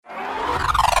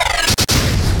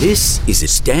This is a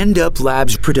Stand Up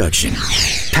Labs production,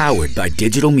 powered by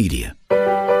digital media.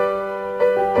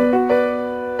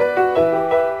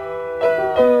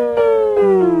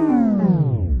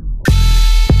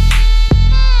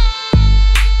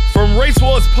 From Race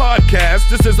Wars Podcast,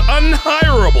 this is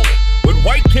Unhireable with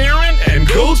White Karen and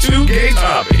Go-To Gay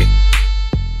Tommy.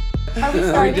 Are we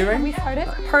started? Are we started?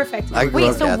 Perfect.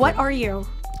 Wait, so what are you?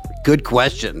 Good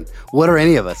question. What are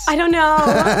any of us? I don't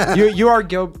know. You are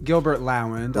Gilbert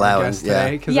Lowand.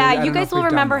 Yeah, you guys will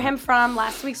remember him from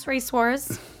last week's Race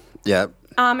Wars. Yep.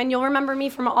 And you'll remember me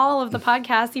from all of the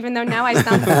podcasts, even though now I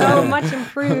sound so much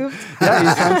improved. Yeah, you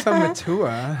sound so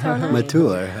mature. Totally.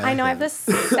 Mature. I know, I have this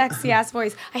sexy ass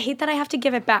voice. I hate that I have to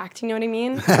give it back. Do you know what I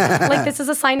mean? Like this is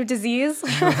a sign of disease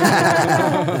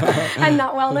and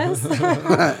not wellness.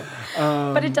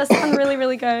 But it does sound really,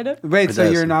 really good. Wait, so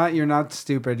you're not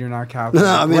stupid. You're not Catholic. No,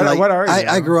 I mean, what are you?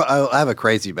 I grew up. I have a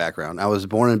crazy background. I was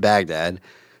born in Baghdad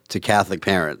to Catholic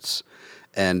parents.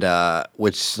 And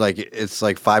which it's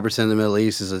like 5% of the Middle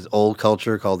East is an old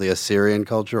culture called the Assyrian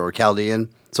culture or Chaldean.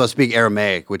 So I speak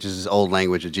Aramaic, which is his old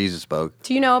language that Jesus spoke.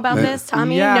 Do you know about this,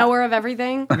 Tommy? Yeah. Knower of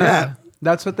everything? Yeah.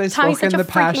 That's what they Tommy's spoke in such a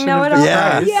the Passion freaking of the know-it-all. Yeah,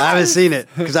 Christ. Yes. I haven't seen it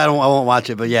because I won't watch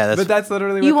it. But yeah, But that's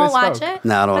literally what You they won't spoke. watch it?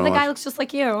 No, I don't But the wanna guy watch looks just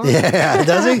like you. Yeah,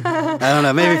 does he? I don't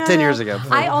know. Maybe 10 years ago.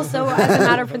 I also, as a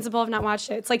matter of principle, have not watched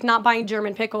it. It's like not buying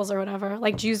German pickles or whatever.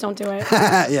 Like Jews don't do it.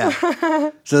 Yeah.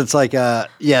 So it's like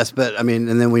yes, but I mean,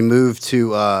 and then we moved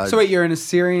to. So wait, you're an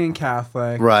Assyrian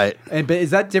Catholic, Right. But is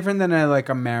that different than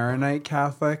a Maronite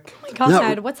Catholic? Oh my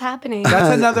God, what's happening?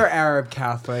 That's another Arab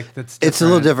Catholic. That's different. It's a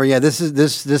little different. Yeah,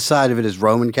 this side of it is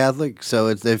Roman Catholic, so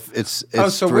it's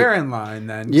so we're in line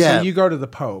then. Yeah. So you go to the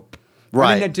Pope.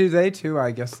 Right. I mean, do they too?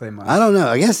 I guess they must. I don't know.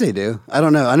 I guess they do. I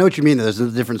don't know. I know what you mean. There's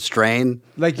a different strain.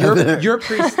 Like your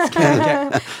priests can't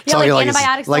get. Yeah, like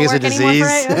antibiotics don't work anymore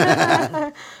for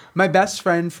it. My best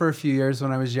friend for a few years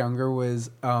when I was younger was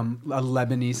a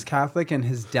Lebanese Catholic, and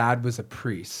his dad was a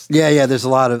priest. Yeah. There's a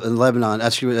lot of in Lebanon.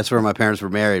 Actually, that's where my parents were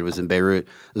married. Was in Beirut.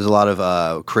 There's a lot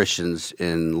of Christians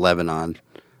in Lebanon.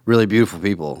 Really beautiful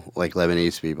people, like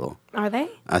Lebanese people. Are they?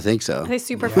 I think so. Are they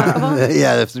super fuckable?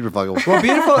 Yeah, they're super fuckable. Well,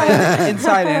 beautiful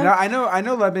inside and I know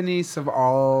Lebanese of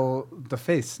all the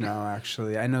faiths now.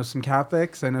 Actually, I know some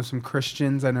Catholics, I know some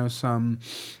Christians, I know some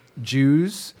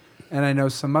Jews, and I know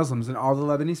some Muslims. And all the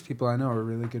Lebanese people I know are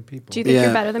really good people. Do you think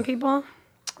you're better than people?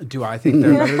 Do I think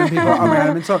they're better than people? Oh my God,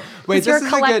 I'm in so. Wait, you're a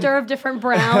collector of different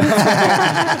browns.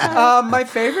 My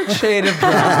favorite shade of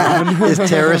brown is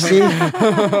terracey.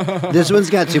 This one's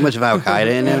got too much of Al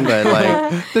Qaeda in him, but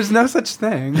like, there's no such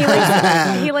thing. He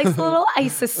likes a little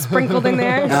ISIS sprinkled in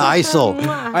there. ISIL.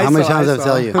 How many times did I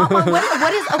tell you?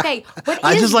 What is okay? What is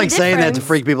I just like the saying that to difference?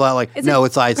 freak people out. Like, no,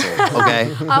 it's ISIL. Okay.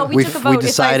 We took a vote. We It's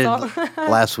decided ISIL.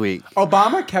 last week.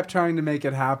 Obama kept trying to make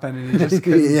it happen, and he just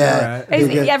couldn't do it.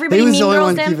 Everybody he was mean the only girls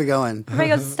one to him. keep it going. Everybody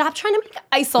goes, stop trying to make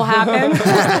ISIL happen.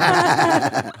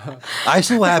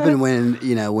 ISIL will happen when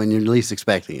you're least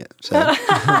expecting it. So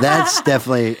that's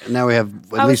definitely now we have.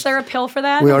 At least is there a pill for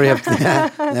that? we already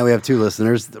have. Now we have 2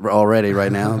 listeners already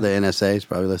right now. The NSA is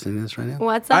probably listening to this right now.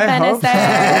 What's up, I hope so. NSA?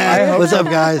 I hope What's so. up,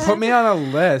 guys? Put me on a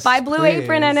list. Buy Blue please.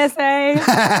 Apron, NSA.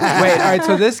 Wait, all right.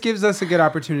 So this gives us a good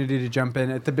opportunity to jump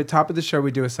in. At the top of the show,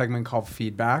 we do a segment called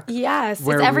Feedback. Yes,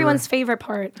 Where it's we everyone's favorite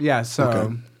part. Yeah. So.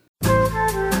 Okay.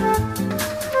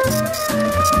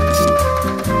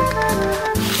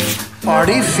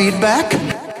 Party feedback?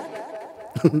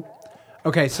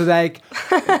 Okay, so like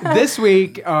this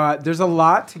week, there's a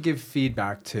lot to give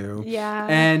feedback to. Yeah.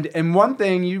 And one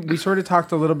thing we sort of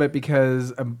talked a little bit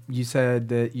because you said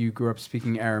that you grew up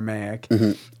speaking Aramaic.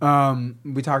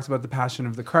 Mm-hmm. We talked about the Passion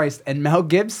of the Christ, and Mel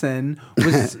Gibson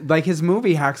was like his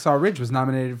movie Hacksaw Ridge was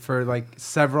nominated for like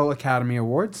several Academy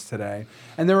Awards today,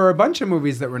 and there were a bunch of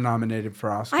movies that were nominated for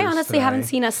Oscars. I honestly today. haven't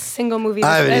seen a single movie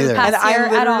I haven't this either. past And year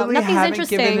I at all. literally Nothing's haven't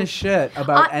interesting. given a shit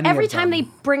about any Every of time them.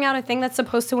 they bring out a thing that's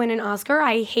supposed to win an Oscar,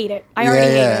 I hate it. I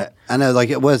already hate it. I know. Like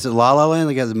it was La La Land.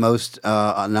 Like has the most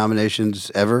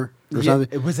nominations ever or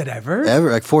something. Was it ever?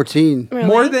 Ever like 14. Really?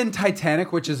 More than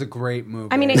Titanic, which is a great movie.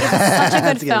 I mean, it's such a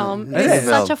good film. That's a It's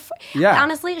good such film. a Yeah.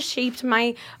 honestly, it shaped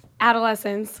my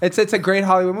adolescence. It's a great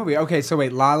Hollywood movie. Okay, so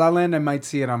wait, La La Land, I might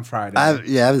see it on Friday. I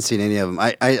haven't seen any of them.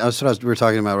 That's what we were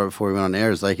talking about right before we went on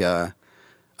air. Is like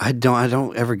I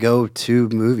don't ever go to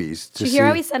movies. Did you hear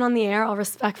how he said on the air, all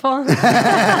respectful?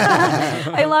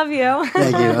 I love you.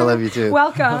 Thank you. I love you too.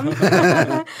 Welcome.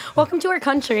 Welcome to our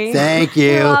country. Thank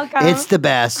you. You're welcome. It's the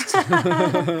best.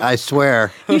 I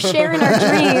swear. You share in our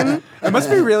dream. It must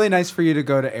be really nice for you to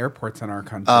go to airports in our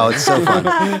country. Oh, it's so fun.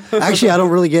 Actually, I don't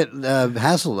really get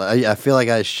hassled. I feel like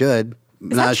I should.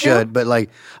 that true? Should, but like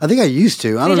I think I used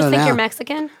to. I They don't just know think now. you're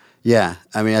Mexican? Yeah,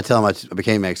 I mean, I tell them I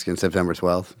became Mexican September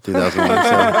 12th,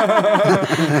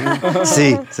 2001.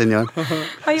 See, senor. Oh,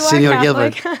 you Senor are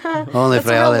Gilbert. Catholic. Only That's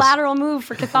a real frijoles. lateral move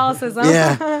for Catholicism.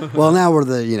 Yeah. Well, now we're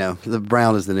the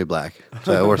brown is the new black,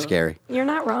 so we're scary. You're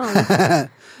not wrong.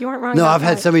 You weren't wrong. No, about I've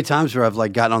had that. so many times where I've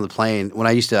like gotten on the plane when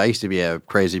I used to be a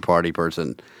crazy party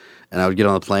person, and I would get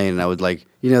on the plane and I would like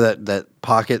that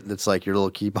pocket that's like your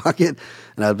little key pocket,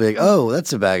 and I'd be like, oh,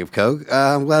 that's a bag of Coke.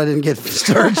 I'm glad I didn't get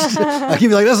searched. I'd be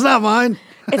like, that's not mine.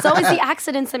 It's always the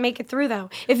accidents that make it through,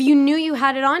 though. If you knew you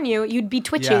had it on you, you'd be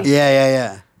twitchy. Yeah.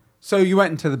 Yeah. So you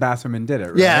went into the bathroom and did it,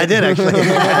 right? Yeah, I did actually.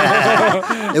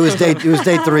 It was day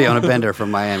 3 on a bender from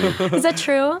Miami. Is that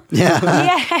true? Yeah.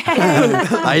 Yeah.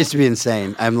 I used to be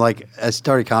insane. I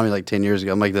started comedy like 10 years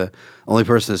ago. I'm like the only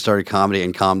person that started comedy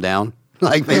and calmed down.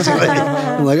 Like basically,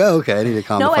 I'm like, oh, okay, I need to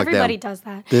calm the No, fuck everybody down. does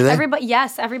that. Do they?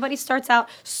 Everybody starts out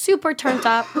super turned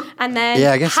up and then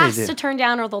Yeah, I guess they has do. to turn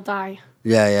down or they'll die.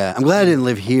 Yeah. I'm glad I didn't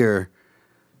live here.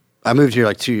 I moved here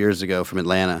like 2 years ago from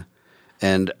Atlanta,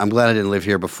 and I'm glad I didn't live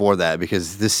here before that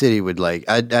because this city would like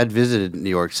I'd visited New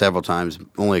York several times,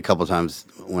 only a couple times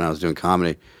when I was doing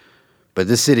comedy. But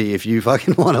this city, if you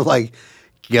fucking want to like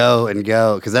go,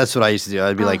 because that's what I used to do.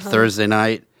 I'd be like Thursday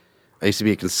night. I used to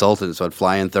be a consultant, so I'd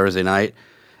fly in Thursday night,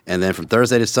 and then from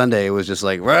Thursday to Sunday, it was just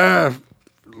like, "Rah,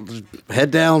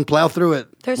 head down, plow through it.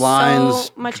 There's Lines,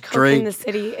 so much coke drink. in the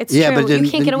city. It's Yeah, true. but then,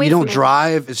 You can't get away you from don't it.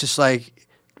 drive. It's just like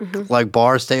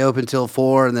bars stay open till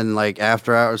 4, and then like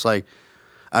after hours, like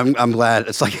I'm glad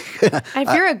it's like And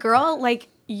if you're a girl, like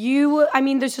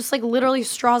there's just like literally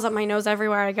straws up my nose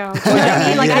everywhere I go. You know what I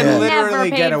mean? Like You I've can never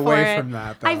literally paid get for away it. from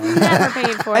that, though. I've never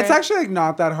paid for it. It's actually like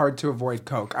not that hard to avoid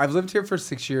Coke. I've lived here for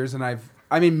 6 years and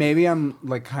maybe I'm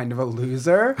like kind of a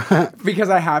loser because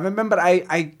I haven't been, but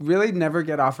I really never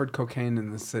get offered cocaine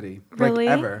in the city. Really?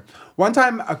 Like ever. One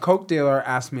time a Coke dealer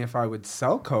asked me if I would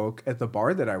sell Coke at the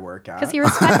bar that I work at. because he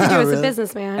respected you as a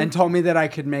businessman. and told me that I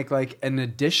could make like an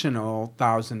additional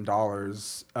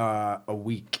 $1,000 a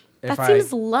week. That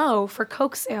seems low for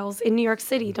Coke sales in New York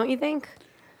City, don't you think?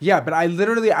 Yeah, but I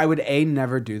would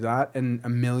never do that in a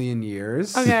million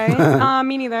years. Okay.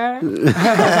 Me neither.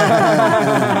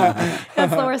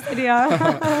 That's the worst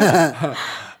idea.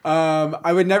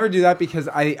 I would never do that because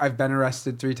I've been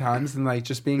arrested 3 times and like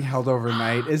just being held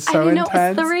overnight is I so didn't know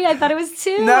intense. it was 3. I thought it was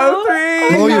 2. No, 3.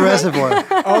 what were you arrested for?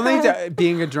 Only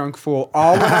being a drunk fool.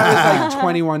 All when I was like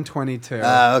 21, 22. Okay.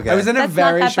 I was in a That's not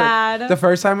very that short. bad. The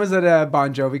first time was at a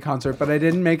Bon Jovi concert, but I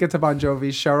didn't make it to Bon Jovi.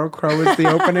 Sheryl Crow was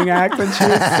the opening act, and she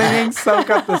was singing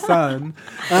 "Soak Up the Sun."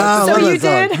 Oh, So what you was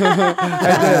that did? song?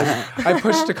 I did. I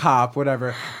pushed a cop.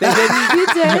 Whatever. They didn't. You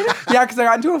did? Yeah, because I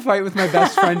got into a fight with my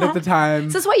best friend at the time.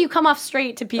 This is why you come off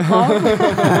straight to people. Wait,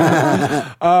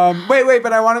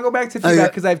 but I want to go back to feedback yeah.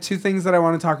 because I have 2 things that I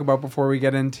want to talk about before we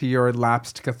get into your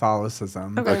lapsed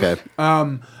Catholicism. Okay.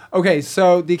 Okay,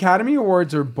 so the Academy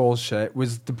Awards are bullshit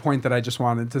was the point that I just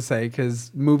wanted to say because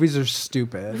movies are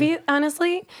stupid.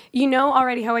 Honestly, you know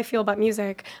already how I feel about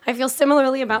music. I feel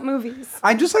similarly about movies.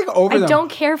 I'm just like over I them. don't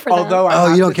care for them. Although I Oh,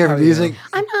 have you don't to care for tell you, music?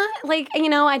 I'm not like,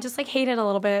 I just like hate it a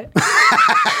little bit.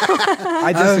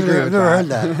 I disagree I've with never heard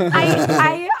that.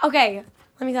 that. Okay,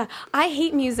 let me tell you. I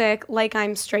hate music like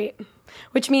I'm straight,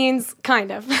 which means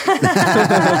kind of.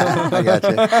 I got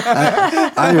you.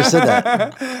 I understood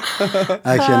that.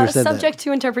 I actually understood Subject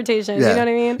to interpretation. that. You know what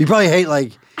I mean? You probably hate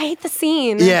like. I hate the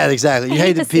scene. Yeah, exactly. You I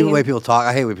hate hate the the way scene. people talk.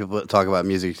 I hate when people talk about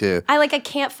music too. I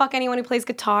can't fuck anyone who plays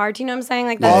guitar. Do you know what I'm saying?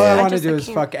 Like All that. I want to just, do like, is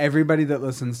can't. fuck everybody that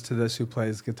listens to this who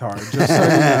plays guitar. Just so you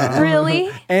know. Really?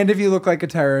 And if you look like a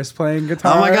terrorist playing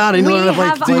guitar. Oh my god! I know We how to play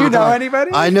have- guitar. Do you know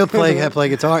anybody? I know play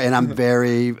guitar, and I'm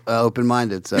very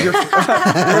open-minded. So You're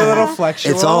a little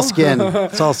flexual. it's all skin.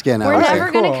 It's all skin. We're I would say.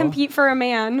 never going cool. to compete for a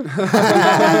man.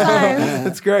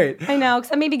 That's great. I know,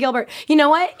 except maybe Gilbert. You know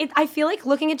what? I feel like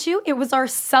looking at you, it was our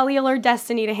cellular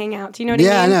destiny to hang out. Do you know what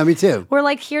Yeah, I I mean? know. Me too. We're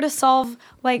like here to solve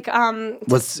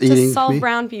What's to eating solve me?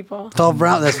 brown people. Tall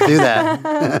brown. Let's do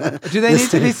that. Do they need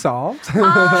to be solved?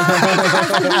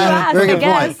 Yes, Very I good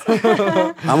guess. point.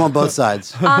 I'm on both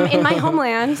sides. In my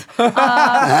homeland,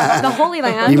 the Holy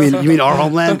Land. You mean our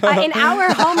homeland? In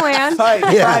our homeland,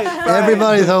 Yeah,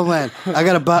 everybody's homeland. I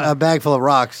got a bag full of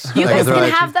rocks. you I guys throw can at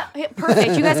you. have the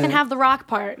perfect. You guys can have the rock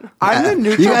part. I'm the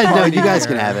neutral You guys know. party You guys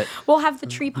here. can have it. We'll have the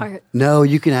tree part. No,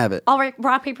 you can have it. I'll write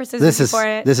rock paper scissors This is for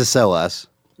it. this is so us,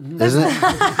 isn't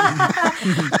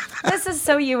it? This is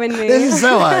so you and me. This is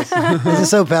so us. This is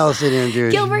so Palestinian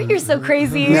Jewish. Gilbert, you're so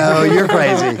crazy. No, you're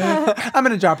crazy. I'm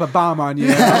gonna drop a bomb on you.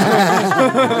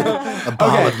 A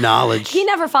bomb of knowledge. He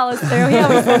never follows through. He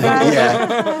always says that.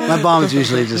 Yeah. My bomb's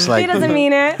usually just like. He doesn't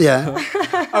mean it.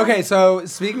 Yeah. Okay, so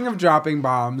speaking of dropping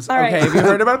bombs, All right. okay, have you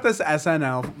heard about this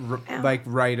SNL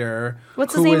writer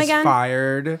What's his who name was again?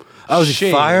 fired? Oh, was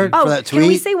he fired for that tweet? Can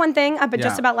we say one thing but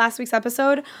just Yeah. about last week's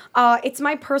episode? It's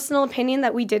my personal opinion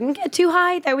that we didn't get too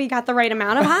high, that we got the right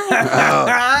amount of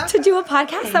high to do a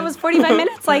podcast that was 45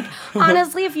 minutes. Like,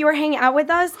 honestly, if you were hanging out with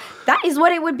us, that is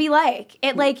what it would be like.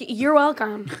 You're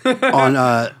welcome.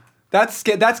 On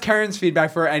That's Karen's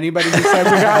feedback for anybody who said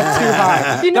we got too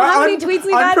high. You know how many tweets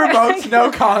we got? Unprovoked,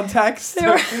 no context.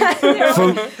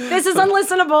 This is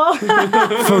unlistenable.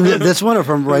 from this one or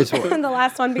from Rice War? The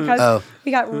last one because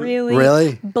we got really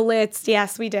blitzed.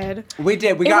 Yes, we did. We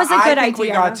did. It was a good I think we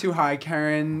idea. got too high.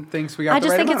 Karen thinks we got I the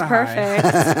just right think it's amount of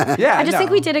high. perfect. Yeah, I just think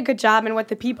no. we did a good job in what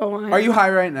the people want. Are you high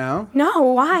right now? No,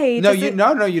 why? No, Does it-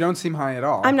 no, you don't seem high at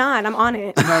all. I'm not. I'm on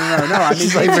it. No. I mean,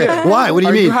 She's like, why? What do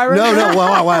you Are mean? you high right No, now?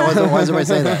 why? Why does everybody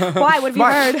say that? Why? What have you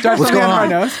Mark, heard? do I have What's something going on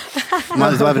my on?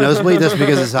 nose? Do I have a nosebleed? That's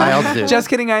because it's high altitude. Just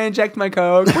kidding. I inject my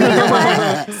coke. You know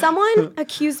what? Someone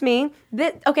accused me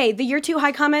that the "you're too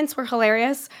high" comments were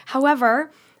hilarious.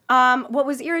 However, what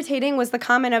was irritating was the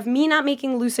comment of me not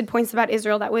making lucid points about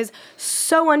Israel. That was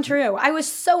so untrue. I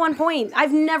was so on point.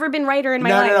 I've never been righter in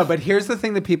my life. No. But here's the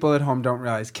thing that people at home don't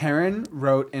realize. Karen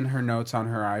wrote in her notes on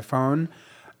her iPhone,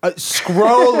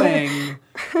 scrolling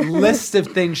list of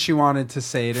things she wanted to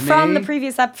say to me From the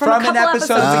previous from a from couple an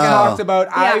episode episodes we ago. talked about.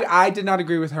 Yeah. I did not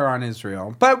agree with her on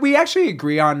Israel, but we actually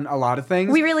agree on a lot of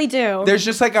things. We really do. There's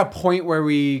just like a point where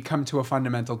we come to a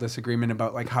fundamental disagreement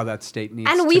about like how that state needs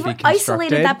to And be we've constructed.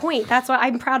 isolated that point. That's what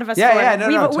I'm proud of us Yeah, for. yeah, no,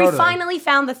 We totally. finally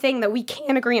found the thing that we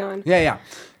can agree on. Yeah,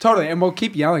 totally. And we'll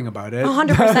keep yelling about it.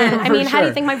 100%. I For mean, how do you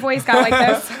sure. think my voice got like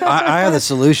this? I have the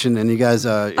solution, and you guys,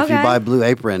 if you Okay. buy Blue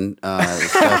Apron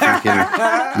stuff,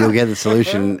 you'll get the solution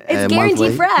It's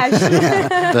monthly. guaranteed fresh.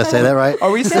 Did I say that right?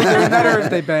 Are we still doing that, or have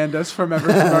they banned us from ever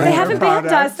promoting They our haven't banned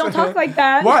product? us. Don't talk like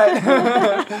that. What?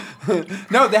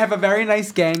 No, they have a very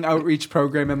nice gang outreach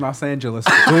program in Los Angeles.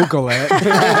 Google it.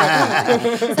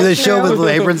 Do they show with Blue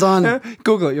Aprons on?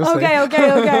 Google it. You'll see. Okay.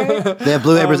 They have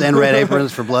Blue Aprons and red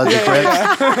aprons for Bloods and Crips.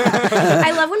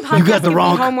 I love when podcasts You got the give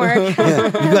wrong- me homework. Yeah,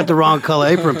 you got the wrong color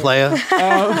apron, player. They're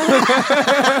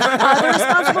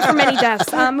responsible for many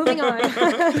deaths. Moving on.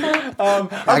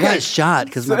 I got shot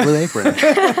because my Blue Apron.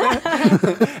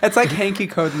 It's like hanky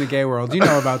code in the gay world. You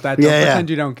know about that. Don't Yeah, pretend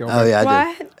you don't, Gilbert. Oh yeah, I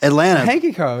What? did. Atlanta.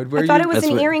 Hanky code. Where I thought you, it was That's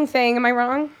an what- earring thing. Am I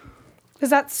wrong? Is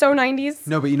that so 90s?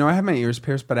 No, but you know I have my ears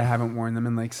pierced, but I haven't worn them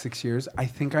in like 6 years. I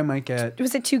think I might get.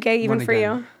 Was it too gay even one for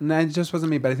again. you? No, it just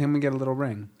wasn't me, but I think I'm gonna get a little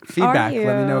ring. Feedback. Are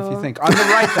Let me know if you you? think. On the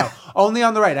right though. Only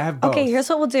on the right. I have both. Okay, here's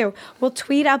what we'll do. We'll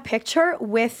tweet a picture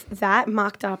with that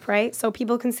mocked up, right? So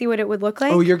people can see what it would look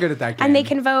like. Oh, you're good at that game. And they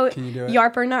can vote Can you do it?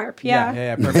 Yarp or Narp. Yeah.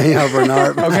 Yeah. Perfect. Yeah,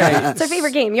 Bernard. Okay. It's our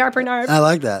favorite game, Yarp or Narp. I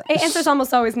like that. It answers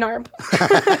almost always Narp.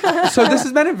 So this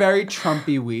has been a very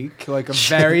Trumpy week, like a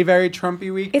very, very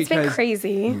Trumpy week. It's been because crazy.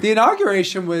 The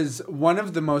inauguration was one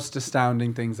of the most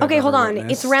astounding things. Okay, I've hold ever on.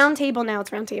 witnessed. It's round table now.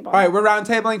 It's round table. All right, we're round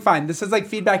tabling. Fine. This is like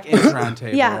feedback is round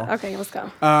table. Yeah, okay, let's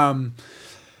go.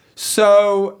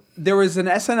 So there was an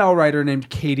SNL writer named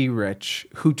Katie Rich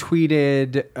who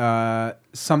tweeted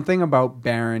something about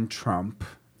Barron Trump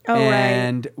Oh, right.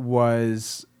 and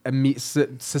was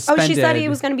suspended. Oh, she said he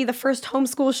was going to be the first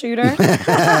homeschool shooter. It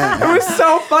was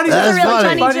so funny. That's a really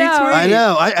funny. funny joke. tweet. I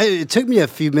know. It took me a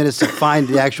few minutes to find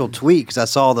the actual tweet because I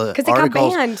saw the 'Cause it got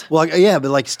articles. banned. Well, yeah, but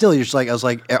like still, you're just like I was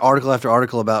like article after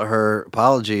article about her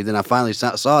apology. Then I finally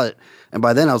saw it, and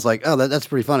by then I was like, oh, that's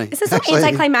pretty funny. This is so Actually.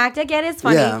 anticlimactic, yet it's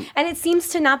funny. Yeah. And it seems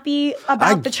to not be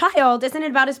about I- the child. Isn't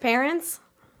it about his parents?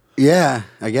 Yeah,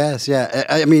 I guess. Yeah,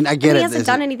 I mean, I get And he it. hasn't It's-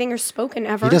 done anything or spoken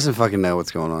ever. He doesn't fucking know what's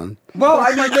going on. Well, I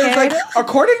mean, there's like,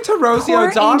 according to Rosie Poor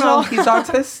O'Donnell, angel. he's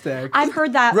autistic. I've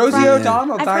heard that. Rosie from,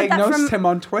 O'Donnell I've heard that diagnosed from- him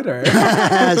on Twitter. She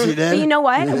But did. you know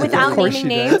what? Without Of course naming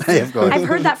she names, did. Of course. I've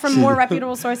heard that from more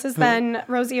reputable sources than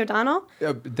Rosie O'Donnell.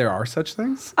 There are such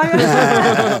things.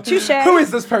 Touche. Who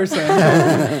is this person?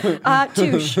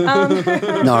 Touche.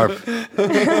 Narp.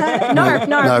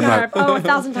 Narp. Oh,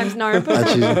 1,000 times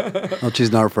Narp. I'll choose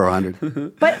Narp for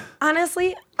 100. But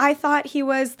honestly, I thought he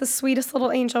was the sweetest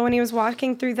little angel when he was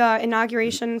walking through the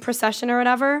inauguration procession or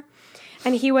whatever.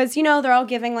 And he was, they're all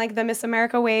giving like the Miss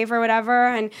America wave or whatever.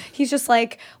 And he's just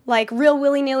like real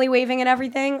willy-nilly waving and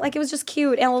everything. Like it was just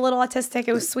cute and a little autistic.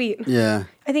 It was sweet. Yeah.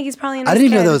 I think he's probably. I didn't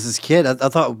even know that was his kid. I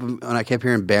thought when I kept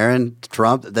hearing Barron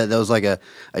Trump that was like a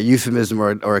euphemism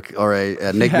or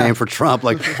a nickname for Trump,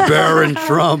 like Barron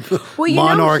Trump, Well,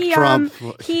 Monarch Trump.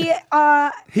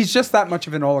 He's just that much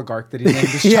of an oligarch that he named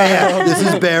his Yeah, child.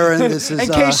 this is Barron. This is In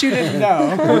case you didn't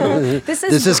know. This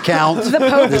this is Count. the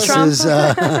Pope This Trump. is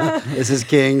this is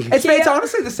King. It's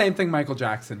honestly the same thing Michael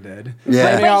Jackson did.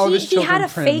 Yeah. Naming all of But his he had children a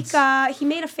Prince. fake. He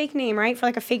made a fake name, right, for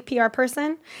like a fake PR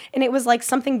person, and it was like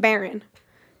something Barron.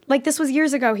 Like this was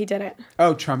years ago. He did it.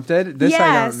 Oh, Trump did? This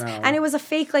Yes, I don't know. and it was a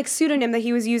fake like pseudonym that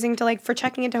he was using to like for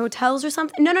checking into hotels or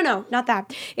something. No, not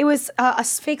that. It was a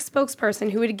fake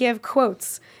spokesperson who would give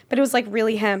quotes, but it was like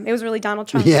really him. It was really Donald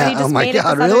Trump. Yeah, But he just oh my made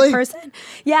God, it this really? other person.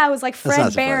 Yeah, it was like not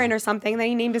Fred so Barron funny. or something. Then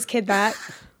he named his kid that.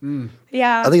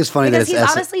 Yeah, I think it's funny that because it's he's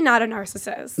S- honestly not a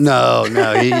narcissist. No,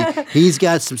 he's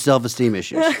got some self-esteem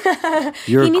issues.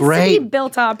 You're He needs great. to be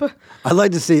built up. I'd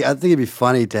like to see. I think it'd be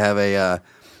funny to have a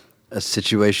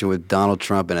situation with Donald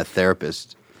Trump and a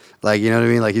therapist. Like, you know what I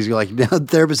mean? Like, he's like,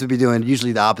 therapists would be doing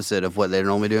usually the opposite of what they're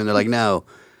normally doing. They're like, no,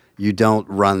 you don't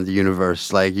run the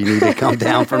universe. Like, you need to come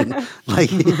down from, like,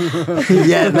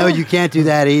 yeah, no, you can't do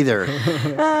that either.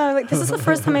 Like this is the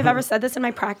first time I've ever said this in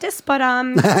my practice, but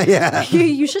Yeah.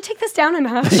 you should take this down a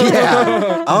notch.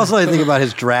 Yeah. I also like to think about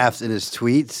his drafts and his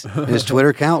tweets, and his Twitter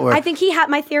account. Where, I think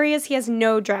my theory is he has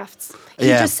no drafts. He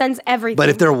Yeah. just sends everything. but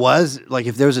if there was, like,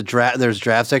 if there's there's a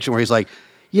draft section where he's like,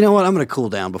 you know what, I'm going to cool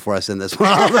down before I send this one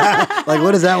off. Like,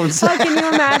 what does that one say? Oh, can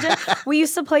you imagine? We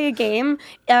used to play a game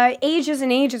ages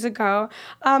and ages ago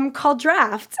called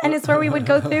Drafts, and it's where we would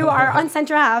go through our unsent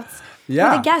drafts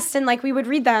Yeah. with a guest, and like we would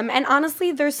read them. And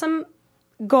honestly, there's some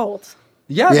gold.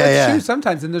 Yeah, Yeah, that's yeah. true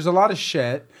sometimes, and there's a lot of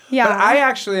shit. Yeah. But I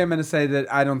actually am going to say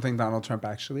that I don't think Donald Trump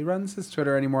actually runs his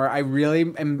Twitter anymore. I really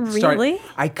am Really?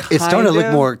 It's starting to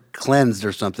look more cleansed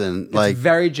or something. It's Like,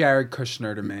 very Jared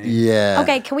Kushner to me. yeah.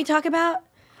 Okay, can we talk about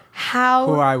how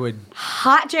Who I would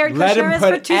hot Jared let Kushner him is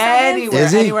for put 2 seconds? anywhere,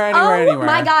 Is he? anywhere. Oh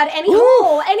my God! Any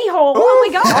hole! Oh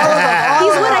my God!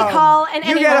 He's what I call an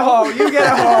You any get a hole. You get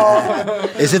a hole.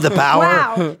 Is it the power?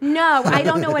 Wow! No, I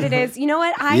don't know what it is. You know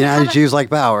what? I United have a- Jews like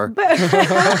power.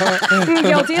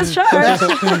 guilty as charged.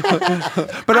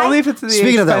 But only if it's the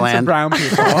Speaking of that expense land. brown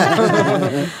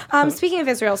people. Speaking of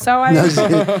Israel, so I'm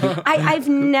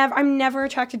never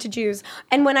attracted to Jews,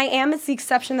 and when I am, it's the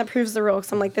exception that proves the rule.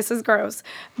 Because I'm like, this is gross.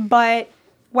 But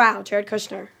wow, Jared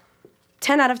Kushner,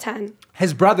 10 out of 10.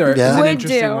 His brother Yeah. is an Would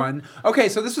interesting do. one. Okay,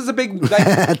 so this was a big. Like,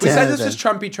 we said this was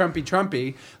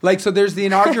Trumpy. Like, so there's the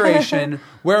inauguration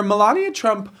where Melania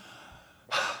Trump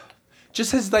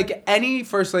just has like any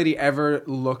first lady ever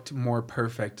looked more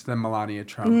perfect than Melania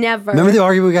Trump. Never. Remember the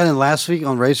argument we got in last week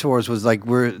on Race Wars was like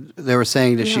they were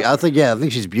saying that I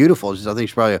think she's beautiful. I think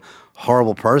she's probably a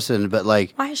horrible person, but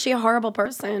like Why is she a horrible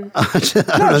person? I don't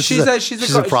know, she's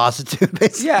a prostitute.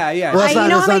 Basically. Yeah. Well, that's You not- know that's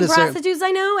how not many necessarily- prostitutes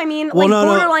I know? I mean, Well, like no.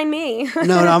 borderline me.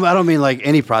 No, I don't mean like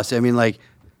any prostitute. I mean like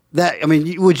that. I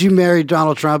mean, would you marry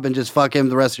Donald Trump and just fuck him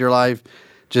the rest of your life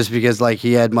just because like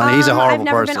he had money? He's a horrible I've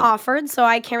never person. been offered, so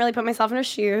I can't really put myself in his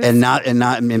shoes.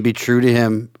 and be true to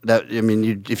him. That I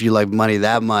mean, if you like money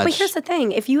that much. But here's the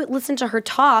thing: if you listen to her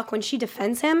talk when she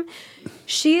defends him,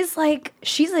 she's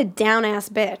a down ass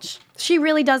bitch. She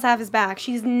really does have his back.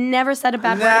 She's never said a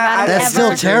bad word about him That's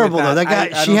ever. still terrible though. That guy,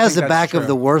 I she don't has think the that's back of true.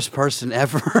 the worst person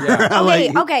ever.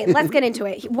 Okay, let's get into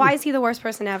it. Why is he the worst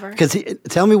person ever? Because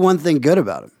tell me one thing good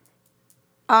about him.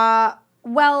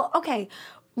 Well, okay,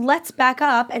 let's back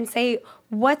up and say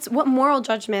what moral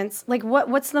judgments, like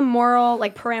what's the moral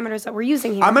like parameters that we're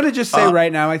using here? I'm gonna just say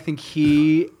right now, I think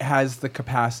he has the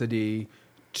capacity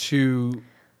to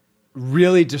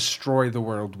really destroy the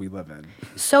world we live in.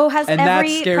 So has And that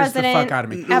every scares the president fuck out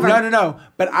of me. ever. No.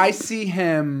 But I see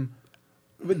him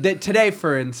today,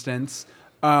 for instance,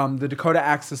 the Dakota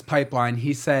Access Pipeline.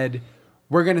 He said,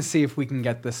 "We're going to see if we can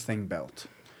get this thing built."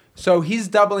 So he's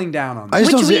doubling down on that. I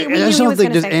just Which don't, we I knew just he don't was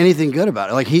think gonna there's say. anything good about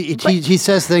it. Like he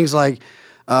says things like,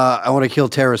 "I want to kill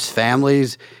terrorist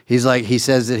families." He's like he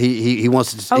says that he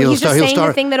wants to. Oh, he'll he's start, just he'll saying start,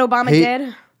 the thing that Obama he-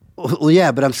 did. Well,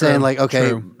 yeah, but I'm saying like, okay,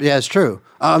 True. yeah, it's true.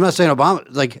 I'm not saying Obama.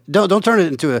 Like, don't turn it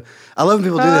into a. I love when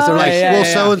people do this. They're like, yeah, well,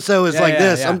 yeah. so and so is Yeah, like yeah,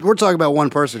 this. yeah. We're talking about one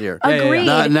person here. yeah. Agreed.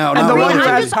 No, And not the one one who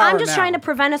person. has power I'm just now. trying to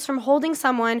prevent us from holding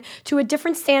someone to a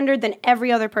different standard than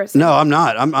every other person. No, I'm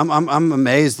not. I'm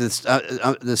amazed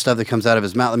at the stuff that comes out of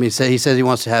his mouth. I mean, he says he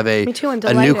wants to have Me too, I'm a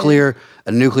delighted.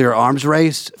 nuclear arms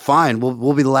race. Fine,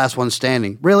 we'll be the last one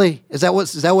standing. Really? Is that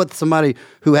what somebody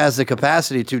who has the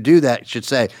capacity to do that should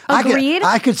say? Agreed.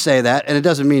 I could say that, and it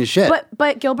doesn't mean shit.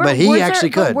 But Gilbert, But he words actually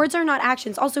but could. words are not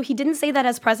actions. Also, he didn't say that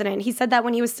as president. He said that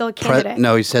when he was still a candidate.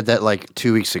 No, he said that like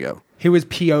 2 weeks ago. He was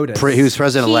POTUS. He was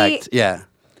president elect. Yeah.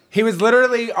 He was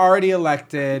literally already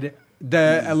elected.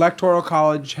 The Electoral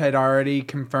College had already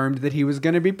confirmed that he was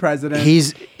going to be president.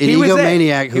 He's an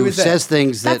egomaniac who says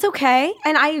things that... That's okay,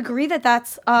 and I agree that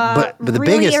that's but the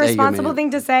really biggest irresponsible egomaniac.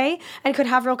 thing to say and could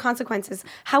have real consequences.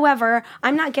 However,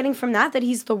 I'm not getting from that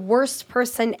he's the worst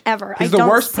person ever. He's the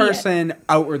worst person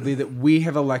outwardly that we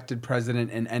have elected president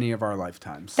in any of our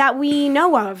lifetimes. That we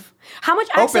know of. How much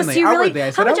access do you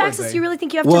really? How much access do you really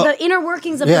think you have to the inner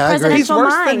workings of the presidential He's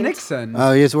worse mind? than Nixon.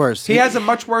 Oh, he's worse. He has a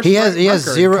much worse. He has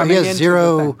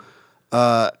zero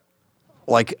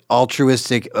like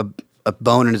altruistic a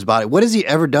bone in his body. What has he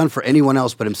ever done for anyone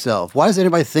else but himself? Why does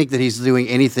anybody think that he's doing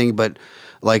anything but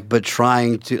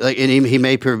trying to and he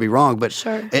may prove to be wrong, but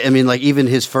sure. I mean, like even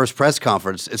his first press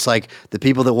conference, it's like the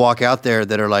people that walk out there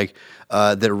that are like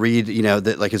that read,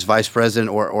 that like his vice president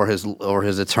or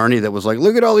his attorney that was like,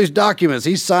 look at all these documents,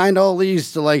 he signed all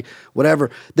these to like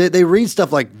whatever. They read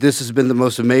stuff like, this has been the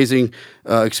most amazing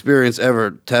experience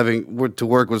ever to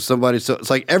work with somebody. So it's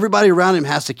like everybody around him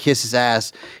has to kiss his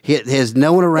ass. He has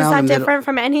no one around him. Is that different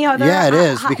from any other it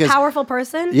is, because powerful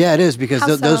person? Yeah, it is, because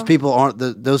those so? people aren't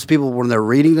those people when they're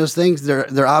reading those things,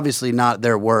 they're obviously not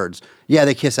their words. Yeah,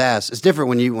 they kiss ass. It's different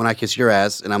when I kiss your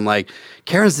ass and I'm like,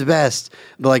 Karen's the best.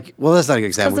 But like, well, that's not a good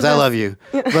example because I love you.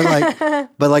 But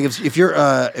like if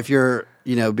you're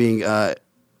being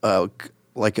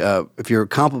if you're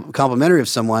complimentary of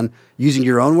someone using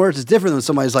your own words, it's different than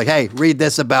somebody's like, hey, read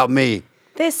this about me.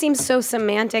 This seems so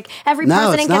semantic. Every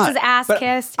president gets his ass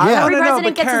kissed. Yeah. Every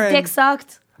president gets his dick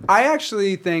sucked. I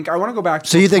actually think I want to go back to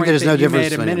so you think point there's no that you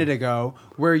difference made a minute ago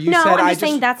where you no, said I'm just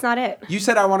saying that's not it. You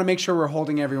said I want to make sure we're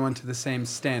holding everyone to the same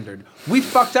standard. We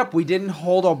fucked up. We didn't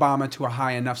hold Obama to a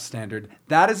high enough standard.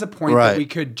 That is a point that we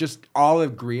could just all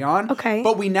agree on. Okay.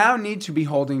 But we now need to be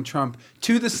holding Trump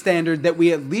to the standard that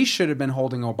we at least should have been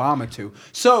holding Obama to.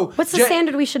 So what's the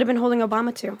standard we should have been holding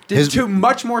Obama to? To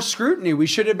much more scrutiny. We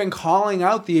should have been calling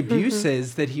out the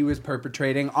abuses that he was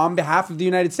perpetrating on behalf of the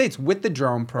United States with the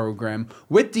drone program,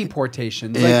 with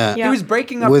deportations. Yeah. He was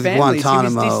breaking up with families.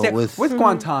 Guantanamo. With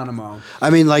Guantanamo. I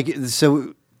mean, like,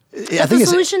 so... I think the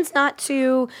solution's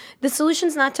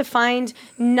not to find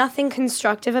nothing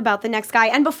constructive about the next guy.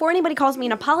 And before anybody calls me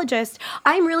an apologist,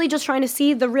 I'm really just trying to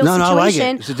see the real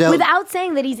situation without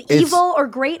saying that he's evil or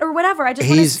great or whatever. I just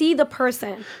want to see the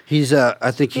person.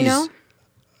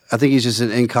 I think he's just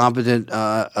an incompetent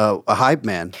a hype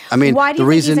man. I mean, why do you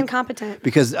think he's incompetent?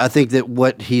 Because I think that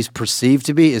what he's perceived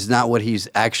to be is not what he's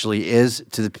actually is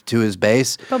to his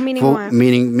base. But meaning what?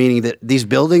 Meaning that these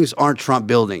buildings aren't Trump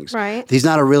buildings. Right. He's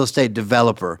not a real estate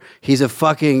developer. He's a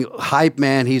fucking hype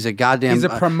man. He's a goddamn. He's a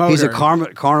promoter. He's a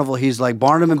carnival. He's like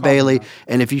Barnum and Bailey.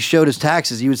 And if he showed his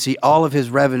taxes, you would see all of his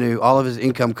revenue, all of his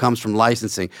income comes from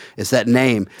licensing. It's that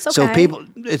name. It's okay. So people.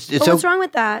 But what's wrong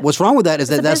with that? What's wrong with that is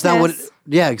that that's not what.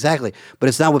 Yeah, exactly. But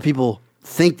it's not what people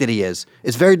think that he is.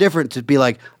 It's very different to be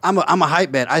like, I'm a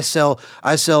hype man. I sell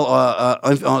products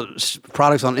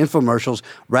on infomercials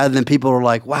rather than people are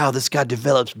like, wow, this guy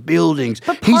develops buildings.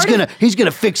 He's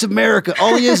gonna fix America.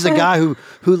 All he is a guy who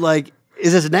like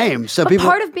is his name. So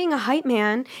part of being a hype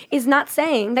man is not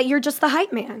saying that you're just the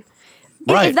hype man.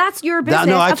 Right. If that's your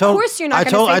business, of course you're not going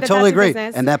to say that totally that's your agree.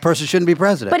 business. And that person shouldn't be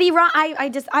president. But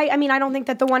I mean, I don't think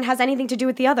that the one has anything to do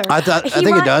with the other. I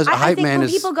think it does. I think when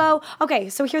people go, okay,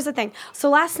 so here's the thing.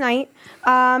 So last night,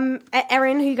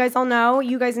 Erin, who you guys all know,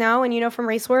 and you know from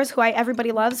Race Wars, who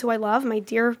everybody loves, who I love, my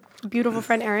dear, beautiful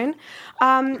friend Erin,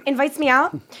 invites me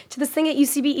out to this thing at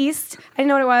UCB East. I didn't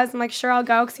know what it was. I'm like, sure, I'll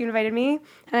go because you invited me.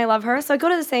 And I love her. So I go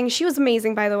to this thing. She was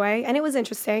amazing, by the way, and it was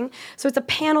interesting. So it's a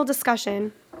panel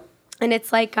discussion. And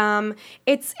it's like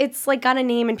it's like got a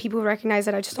name and people who recognize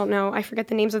it. I just don't know. I forget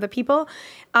the names of the people.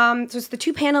 So it's the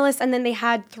two panelists, and then they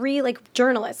had three like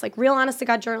journalists, like real honest to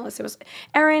God journalists. It was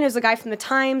Erin, it was a guy from the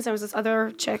Times, and it was this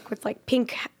other chick with like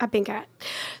a pink hat.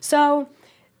 So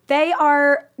they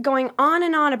are going on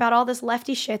and on about all this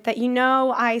lefty shit that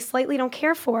I slightly don't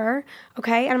care for,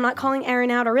 okay? And I'm not calling Erin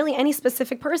out or really any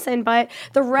specific person, but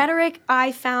the rhetoric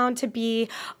I found to be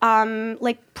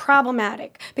like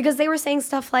problematic because they were saying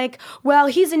stuff like, well,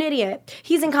 he's an idiot,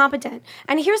 he's incompetent.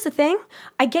 And here's the thing,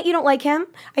 I get you don't like him,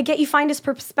 I get you find his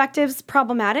perspectives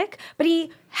problematic, but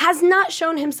he has not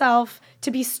shown himself to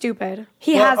be stupid.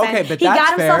 He hasn't. Okay, but he that's got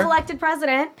himself fair. Elected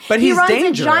president. But he he's runs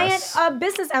dangerous. a giant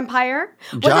business empire.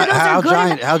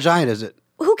 How giant is it?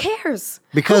 Who cares?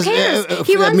 Because Who cares?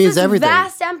 He runs means this everything.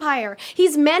 vast empire.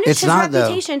 He's managed his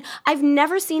reputation. Though. I've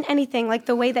never seen anything like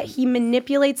the way that he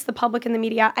manipulates the public and the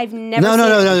media. I've never seen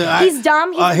No. He's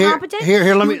dumb. He's incompetent.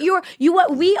 Here, let me.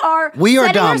 We are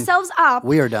setting dumb. ourselves up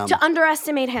we are dumb. to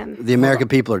underestimate him. The American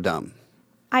people are dumb.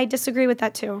 I disagree with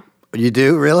that too. You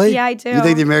do? Really? Yeah, I do. You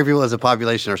think the American people as a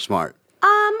population are smart?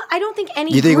 I don't think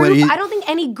any You think when group. he- I don't think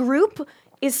any group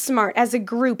is smart as a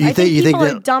group. You I think think people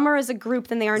are that- dumber as a group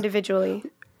than they are individually.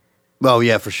 Oh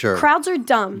yeah, for sure. Crowds are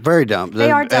dumb. Very dumb.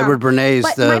 They are dumb. Edward Bernays,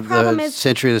 But my problem the is-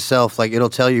 Century of the Self, like it'll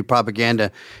tell you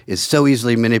propaganda is so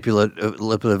easily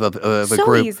manipulative of a So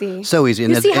group. easy. So easy.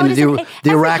 You see how it is in the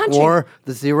every Iraq country. War,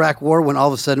 the Iraq War, when all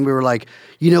of a sudden we were like,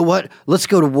 you know what? Let's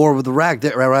go to war with Iraq.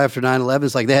 Right after 9/11,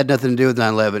 it's like they had nothing to do with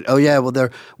 9/11. Oh yeah, well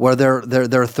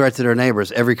they're a threat to their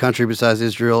neighbors. Every country besides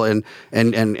Israel and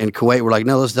Kuwait were like,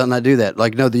 no, let's not do that.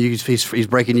 Like no, he's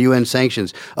breaking UN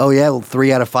sanctions. Oh yeah, well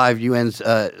 3 out of 5 UN's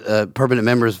permanent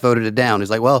members voted it down. He's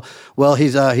like, well,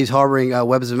 he's harboring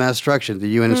weapons of mass destruction. The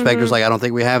UN inspector's like, I don't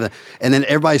think we have that. And then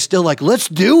everybody's still like, let's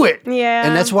do it. Yeah.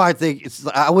 And that's why I think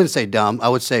I wouldn't say dumb. I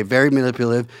would say very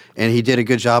manipulative. And he did a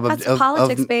good job That's of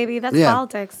politics, baby. That's yeah.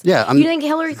 politics. Yeah. You think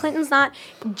Hillary Clinton's not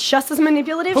just as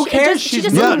manipulative? Who cares? She She's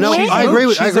just not- didn't no, win. I agree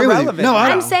with She's you. irrelevant. No,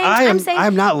 I'm saying-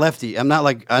 I'm not lefty. I'm not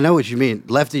like I know what you mean.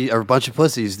 Lefty are a bunch of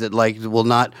pussies that like will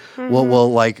not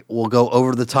will go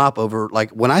over the top over like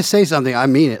when I say something I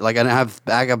mean it. Like I have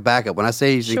backup. When I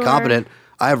say he's Sure. incompetent,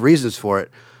 I have reasons for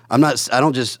it. I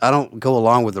don't go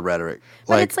along with the rhetoric.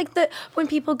 But it's like when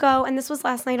people go, and this was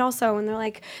last night also, and they're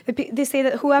like, they say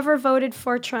that whoever voted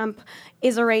for Trump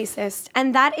is a racist,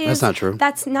 and that's not true.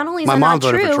 That's not only is My that mom not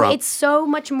voted for true, Trump. it's so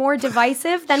much more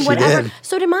divisive than She whatever. did.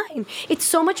 So did mine. It's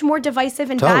so much more divisive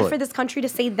and Totally. bad for this country to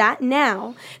say that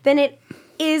now than it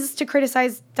is to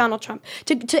criticize Donald Trump,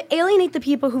 to alienate the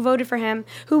people who voted for him,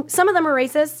 who some of them are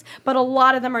racist, but a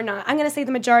lot of them are not. I'm going to say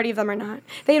the majority of them are not.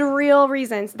 They had real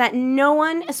reasons that no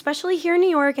one, especially here in New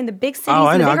York and the big cities, Oh,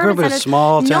 I and the know. I big grew urban up in a centers,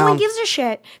 small no one town. gives a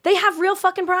shit. They have real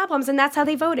fucking problems, and that's how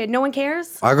they voted. No one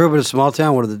cares. I grew up in a small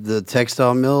town where the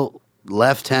textile mill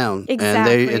left town,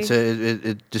 Exactly. and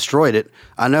it destroyed it.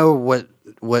 I know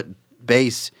what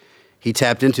base he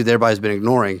tapped into that everybody's been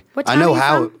ignoring. What I town know are you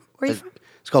how. from? Where are you from?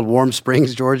 It's called Warm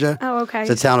Springs, Georgia. Oh, okay.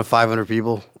 It's a town of 500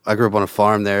 people. I grew up on a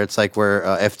farm there. It's like where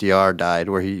FDR died,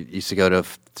 where he used to go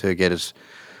to get his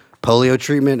polio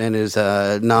treatment and his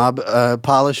knob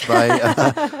polished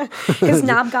by. His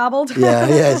knob gobbled. Yeah,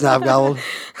 his knob gobbled.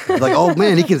 Like, oh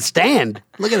man, he can stand.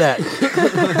 Look at that.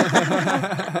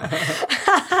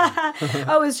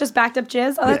 Oh, it's just backed up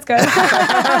jizz. Oh, that's good.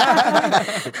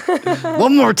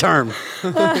 One more term.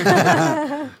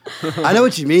 I know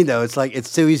what you mean, though. It's like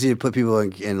it's too easy to put people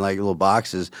in like little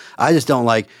boxes. I just don't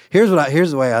like. Here's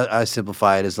the way I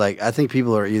simplify it. Is like I think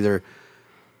people are either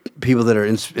people that are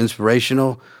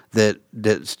inspirational that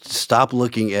stop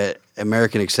looking at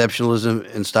American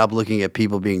exceptionalism and stop looking at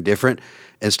people being different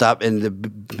and stop. And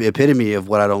the epitome of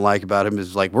what I don't like about him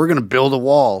is like we're going to build a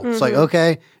wall. It's like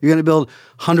okay, you're going to build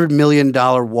 $100 million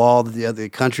wall that the other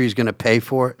country is going to pay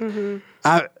for it.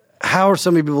 How are so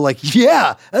many people like,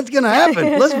 yeah, that's going to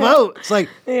happen. Let's vote. It's like,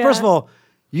 first of all,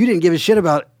 you didn't give a shit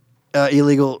about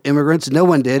illegal immigrants. No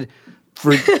one did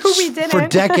for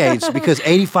didn't. decades because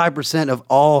 85% of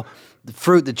all the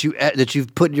fruit that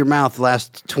you've put in your mouth the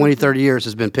last 20, 30 years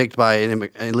has been picked by an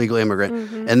illegal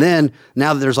immigrant. And then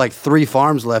now that there's like 3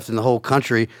 farms left in the whole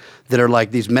country that are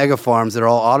like these mega farms that are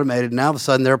all automated, now all of a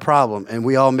sudden they're a problem. And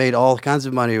we all made all kinds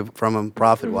of money from them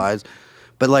profit-wise.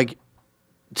 But like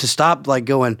to stop like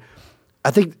going, I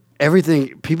think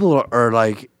everything people are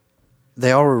like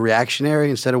they are reactionary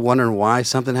instead of wondering why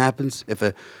something happens.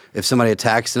 If somebody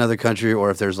attacks another country or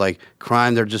if there's like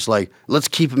crime, they're just like, let's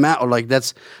keep them out. Or like I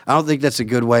don't think that's a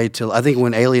good way to. I think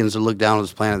when aliens look down on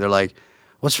this planet, they're like,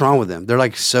 what's wrong with them? They're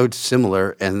like so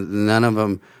similar, and none of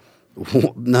them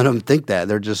think that.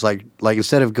 They're just like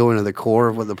instead of going to the core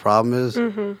of what the problem is,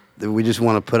 we just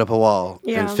want to put up a wall,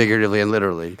 and figuratively and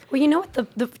literally. Well, you know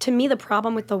what? To me, the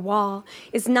problem with the wall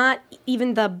is not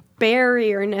even the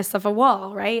barrierness of a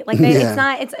wall, right? Like it's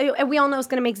not. We all know it's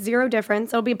going to make zero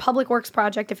difference. It'll be a public works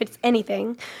project if it's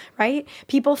anything, right?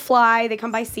 People fly, they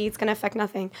come by sea. It's going to affect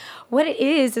nothing. What it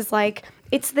is like.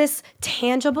 It's this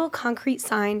tangible, concrete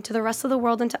sign to the rest of the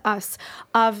world and to us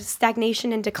of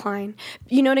stagnation and decline.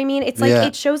 You know what I mean? It's like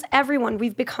it shows everyone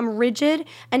we've become rigid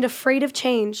and afraid of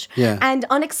change and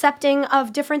unaccepting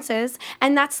of differences,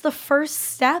 and that's the first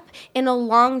step in a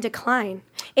long decline.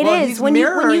 It Well, is he's when you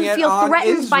mirroring it feel on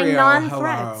threatened by Israel.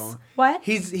 non-threats. Hello. What?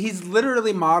 He's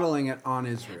literally modeling it on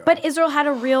Israel. But Israel had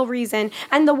a real reason,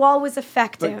 and the wall was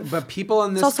effective. But people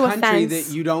in this also a country fence.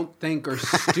 that you don't think are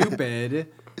stupid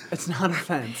It's not a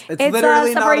fence. It's a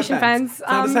literally separation not a fence. fence.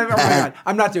 It's not a oh my God.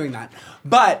 I'm not doing that.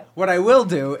 But what I will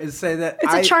do is say that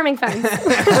It's a charming fence.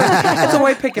 It's a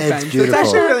white picket fence. beautiful. It's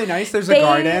actually really nice. There's a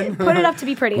garden. Put it up to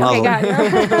be pretty. Okay, Muzzle. go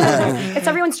ahead. It's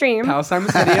everyone's dream. Palestine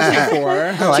was hideous before.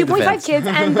 I like the 2.5 fence. kids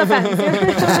and the fence.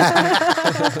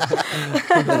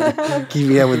 Keep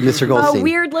me up with Mr. A Goldstein.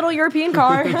 weird little European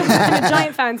car and a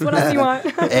giant fence. What else do you want?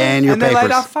 And your And they papers.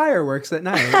 light off fireworks at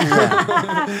night.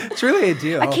 It's really a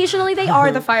deal. Occasionally they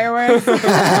are the fireworks.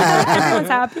 Everyone's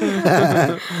happy.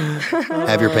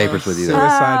 Have your papers with you. There.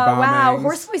 Suicide Oh, wow. bombings.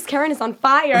 Horse Voice Karen is on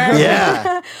fire.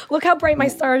 Yeah. Look how bright my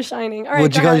star is shining. All right,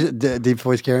 What'd you go call ahead. it? Deep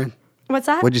voice, Karen? What's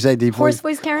that? What'd you say? Deep Horse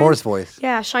voice? voice, Karen? Horse voice.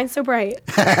 Yeah, shines so bright.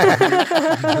 I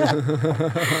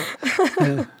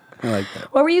like that.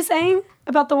 What were you saying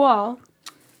about the wall?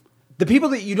 The people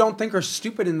that you don't think are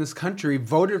stupid in this country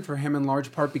voted for him in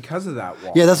large part because of that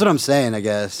wall. Yeah, that's what I'm saying, I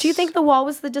guess. Do you think the wall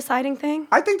was the deciding thing?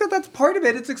 I think that that's part of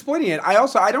it. It's exploiting it. I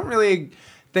don't really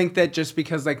think that just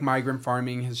because like migrant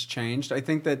farming has changed, I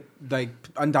think that like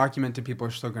undocumented people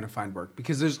are still going to find work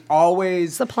because there's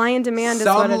always Supply and demand is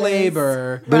what some it is.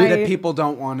 labor Right. that people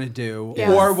don't want to do, Yes.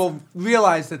 or will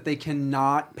realize that they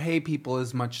cannot pay people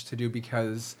as much to do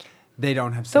because they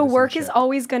don't have The work is citizenship.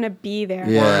 always going to be there.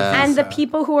 Yeah. And the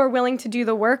people who are willing to do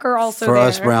the work are also For there.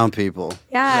 us brown people.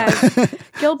 Yeah.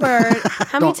 Gilbert,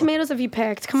 how many tomatoes have you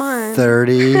picked? Come on.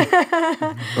 30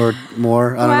 or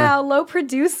more. I don't know. Wow, low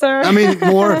producer. I mean,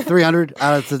 more, 300.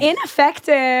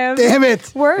 Ineffective. Damn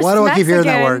it. Worst Why do I keep hearing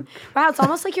that Mexican. word? Wow, it's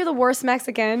almost like you're the worst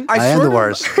Mexican. I am sort the of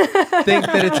worst. think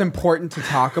that it's important to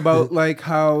talk about like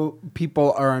how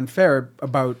people are unfair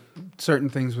about certain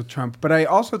things with Trump, but I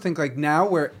also think like now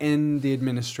we're in the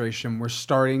administration, we're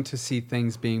starting to see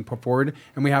things being put forward,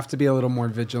 and we have to be a little more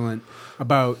vigilant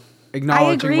about I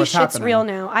acknowledging agree, what's shit's happening. real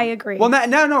now. I agree. Well,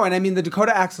 no, and I mean the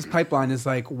Dakota Access Pipeline is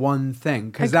like one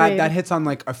thing because Agreed. that hits on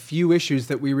like a few issues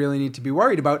that we really need to be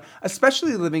worried about,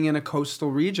 especially living in a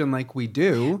coastal region like we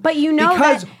do. But you know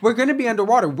because that- we're going to be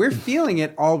underwater, we're feeling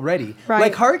it already. Right.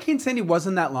 Like Hurricane Sandy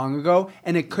wasn't that long ago,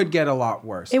 and it could get a lot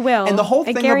worse. It will. And the whole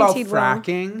It thing about guaranteed will.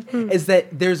 fracking is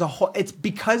that there's a whole. It's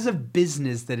because of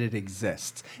business that it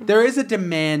exists. There is a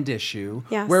demand issue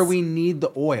Yes. where we need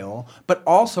the oil, but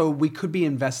also we could be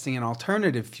investing in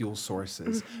alternative fuel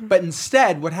sources. Mm-hmm. But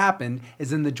instead, what happened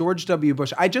is in the George W.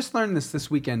 Bush, I just learned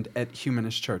this weekend at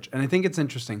Humanist Church, and I think it's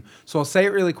interesting. So I'll say it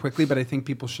really quickly, but I think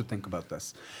people should think about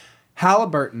this.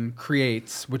 Halliburton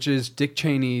creates, which is Dick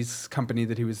Cheney's company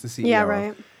that he was the CEO Yeah, of,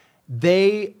 right.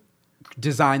 they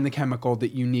design the chemical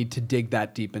that you need to dig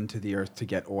that deep into the earth to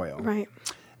get oil. Right.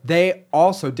 They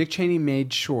also, Dick Cheney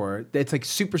made sure that it's like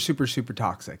super, super, super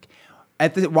toxic.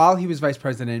 While he was vice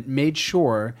president, made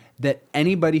sure that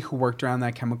anybody who worked around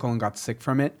that chemical and got sick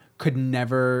from it could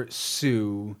never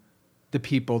sue the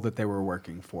people that they were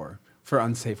working for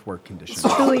unsafe work conditions.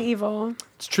 It's truly evil.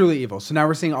 It's truly evil. So now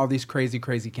we're seeing all these crazy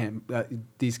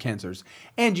these cancers.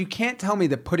 And you can't tell me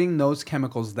that putting those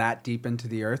chemicals that deep into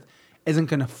the earth isn't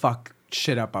going to fuck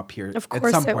shit up here Of at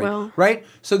course some it point. will. Right?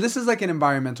 So this is like an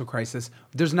environmental crisis.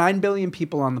 There's 9 billion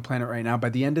people on the planet right now. By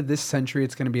the end of this century,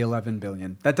 it's going to be 11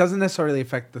 billion. That doesn't necessarily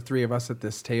affect the three of us at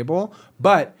this table.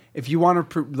 But if you want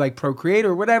to procreate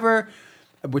or whatever,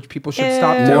 which people should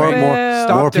stop Ew. doing.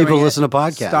 More doing people it. listen to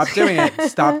podcasts. Stop doing it.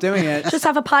 Stop doing it. Just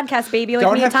have a podcast, baby, like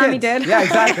Don't me and have Tommy kids. did. Yeah,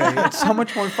 exactly. It's so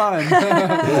much more fun.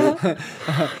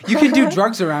 You can do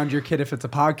drugs around your kid if it's a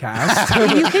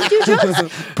podcast. You can do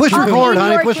drugs. Push I'll record, be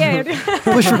honey. your Push, kid.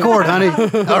 push record, honey.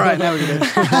 All right, now we're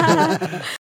good.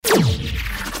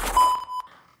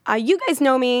 You guys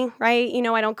know me, right? You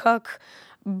know I don't cook.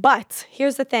 But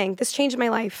here's the thing. This changed my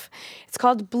life. It's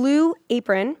called Blue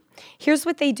Apron. Here's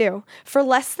what they do. For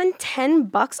less than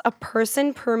 $10 a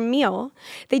person per meal,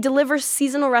 they deliver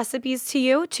seasonal recipes to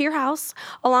you, to your house,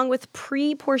 along with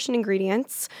pre-portioned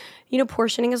ingredients. You know,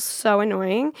 portioning is so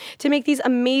annoying. To make these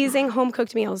amazing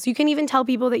home-cooked meals. You can even tell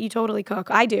people that you totally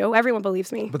cook. I do. Everyone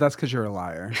believes me. But that's because you're a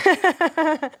liar.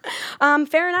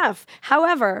 Fair enough.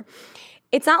 However,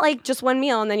 it's not like just one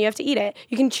meal and then you have to eat it.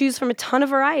 You can choose from a ton of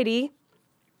variety.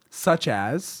 Such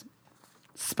as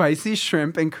spicy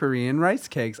shrimp and Korean rice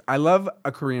cakes. I love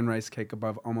a Korean rice cake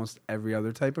above almost every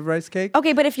other type of rice cake.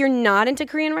 Okay, but if you're not into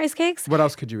Korean rice cakes, What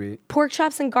else could you eat? pork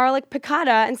chops and garlic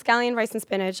piccata and scallion rice and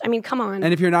spinach. I mean, come on.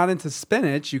 And if you're not into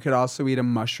spinach, you could also eat a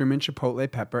mushroom and chipotle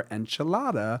pepper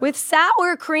enchilada With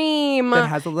sour cream. that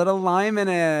has a little lime in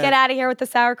it. Get out of here with the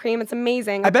sour cream. It's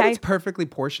amazing. I bet okay? it's perfectly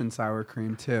portioned sour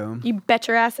cream too. You bet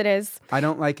your ass it is. I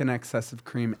don't like an excessive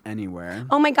cream anywhere.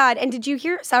 Oh my God. And did you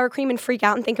hear sour cream and freak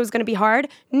out and think it was going to be hard?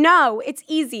 No, it's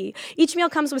easy. Each meal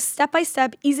comes with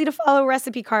step-by-step, easy-to-follow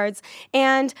recipe cards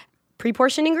and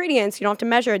Pre-portioned ingredients, you don't have to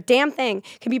measure a damn thing,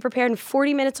 can be prepared in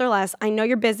 40 minutes or less. I know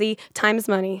you're busy. Time is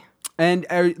money. And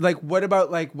what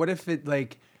if it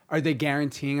are they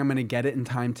guaranteeing I'm going to get it in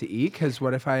time to eat? Because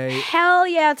what if I... Hell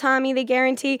yeah, Tommy, they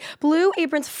guarantee. Blue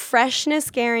Apron's freshness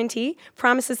guarantee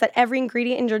promises that every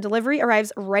ingredient in your delivery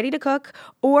arrives ready to cook,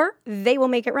 or they will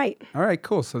make it right. All right,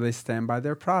 cool. So they stand by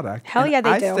their product. Hell yeah,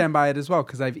 they do. I stand by it as well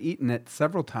because I've eaten it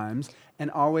several times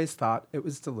and always thought it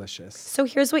was delicious. So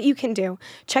here's what you can do.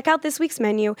 Check out this week's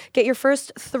menu. Get your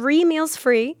first 3 meals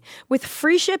free with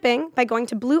free shipping by going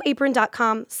to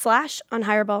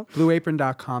blueapron.com/unhireable.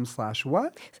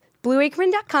 Blueapron.com/what?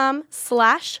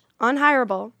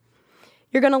 blueapron.com/unhireable.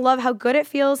 You're going to love how good it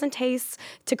feels and tastes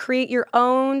to create your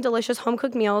own delicious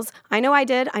home-cooked meals. I know I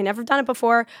did. I never done it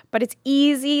before, but it's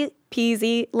easy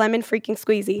peasy, lemon freaking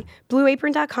squeezy.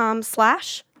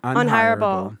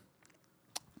 blueapron.com/unhireable.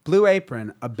 Blue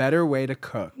Apron, a better way to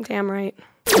cook. Damn right.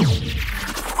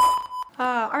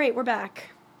 All right, we're back.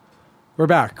 We're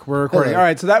back. We're recording. Hello. All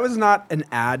right, so that was not an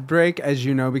ad break, as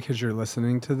you know, because you're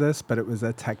listening to this, but it was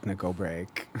a technical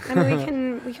break. I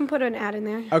mean, we can put an ad in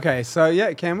there. Okay, so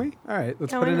yeah, can we? All right,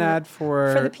 let's put why an not? ad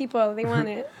for the people. They want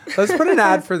it. Let's put an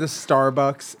ad for the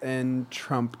Starbucks in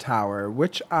Trump Tower,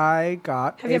 which I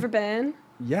got. Have you ever been?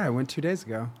 Yeah, I went 2 days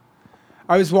ago.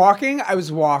 I was walking.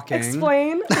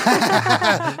 Explain.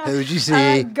 Who'd you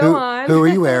see? Go on. Who were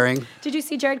you wearing? Did you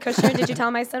see Jared Kushner? Did you tell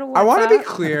him I said what's I want to be up?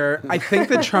 clear. I think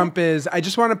that Trump is. I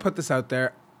just want to put this out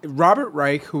there. Robert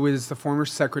Reich, who is the former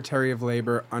Secretary of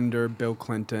Labor under Bill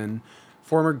Clinton,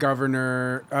 former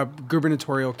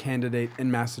gubernatorial candidate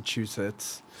in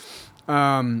Massachusetts,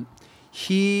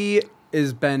 he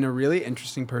has been a really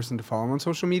interesting person to follow on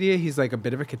social media. He's like a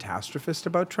bit of a catastrophist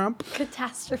about Trump.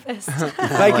 Catastrophist.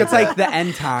 It's like the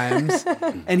end times.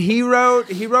 And he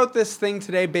wrote this thing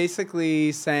today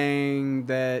basically saying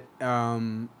that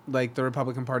the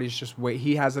Republican Party is just wait.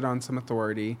 He has it on some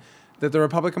authority that the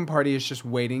Republican Party is just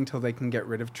waiting till they can get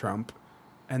rid of Trump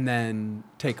and then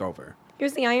take over.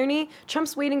 Here's the irony.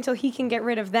 Trump's waiting till he can get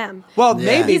rid of them. Well, Yeah.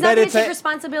 maybe, He's not but going it's to take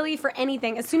responsibility for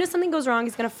anything. As soon as something goes wrong,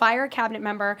 he's going to fire a cabinet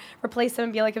member, replace him,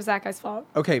 and be like, it was that guy's fault.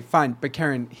 okay, fine. But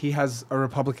Karen, he has a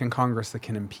Republican Congress that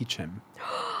can impeach him.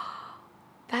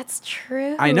 That's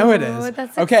true. I know it is.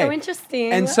 That's okay. so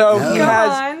interesting. And so No. he Go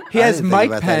has on. he I has didn't think Mike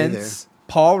about that either. Pence,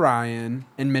 Paul Ryan,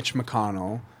 and Mitch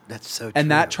McConnell. That's so true.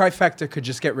 And that trifecta could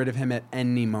just get rid of him at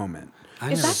any moment.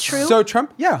 I Is know. that true? So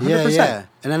Trump, yeah, 100%. Yeah.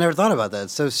 And I never thought about that.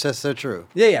 It's so true.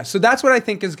 Yeah. So that's what I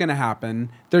think is going to happen.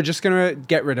 They're just going to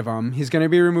get rid of him. He's going to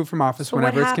be removed from office So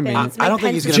whenever what it's convenient. happens? I don't Mike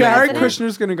think he's Pence gonna is make Jared it.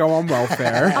 president? Kushner's going to go on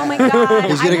welfare. Oh my God.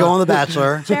 He's going to go on The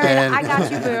Bachelor. Jared, and I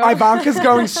got you, boo. Ivanka's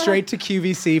going straight to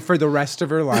QVC for the rest of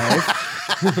her life.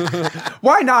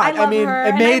 Why not? I love mean, her, it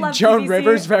and I made love Joan QVC.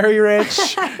 Rivers very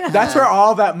rich. That's where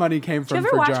all that money came Do from you ever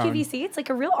for watch Joan. QVC? It's like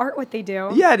a real art what they do.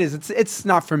 Yeah, it is. It's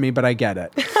not for me, but I get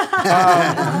it.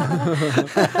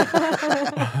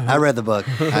 I read the book.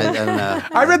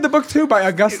 I read the book too by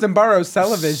Augustine Burroughs,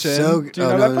 Television. So, Do you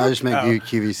know that book? I just meant Oh.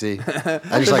 QVC.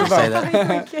 I just like to say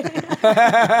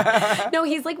that. No,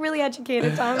 he's like really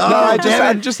educated, Tom. No, Oh, damn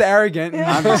I'm it. just arrogant.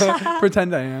 I'm just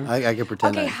pretend I am. I can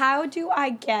pretend. Okay, how do I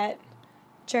get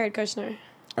Jared Kushner?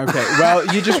 Okay, well,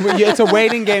 it's a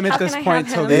waiting game at How this can I point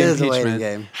have till him? the It is a impeachment. waiting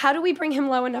game. How do we bring him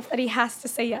low enough that he has to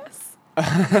say yes?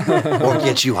 Or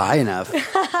get you high enough.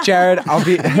 Jared, I'll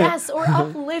be. Yes, or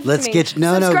uplift Let's me. get-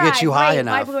 no, Subscribe. get you high Wait,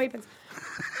 enough. My Blue Apons.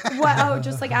 What? Oh,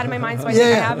 just like out of my mind so I think I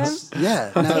have him?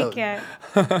 Yeah. No. Take it.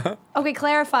 Okay,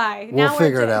 clarify. We'll now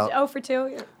figure we're it out. 0 for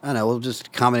 2. I know. We'll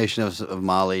just combination of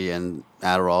Molly and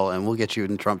Adderall, and we'll get you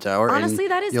in Trump Tower. and Honestly,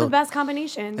 that is the you'll- best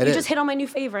combination. It You is. just hit on my new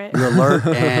favorite. You're alert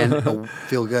and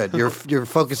feel good. You're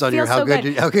focused on Feel how so good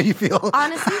good. how good you feel.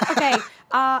 Honestly, okay.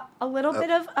 A little bit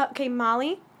of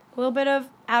Molly, a little bit of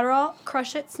Adderall,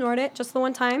 crush it, snort it, just the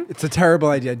one time. It's a terrible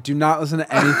idea. Do not listen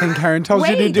to anything Karen tells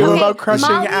you to Wait, do okay, about crushing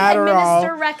Molly Adderall.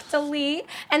 administer rectally,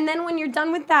 and then when you're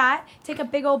done with that, take a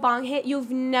big old bong hit.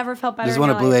 You've never felt better. This is in one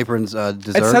your of Blue life. Apron's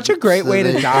desserts. It's such a great way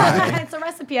to die. It's a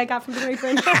recipe I got from Blue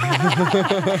Apron.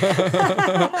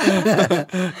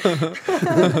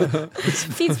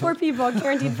 Feeds 4 people,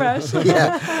 guaranteed fresh.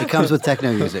 Yeah, it comes with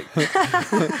techno music.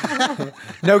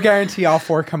 No guarantee all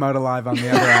 4 come out alive on the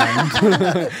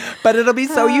other end. But it'll be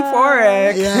so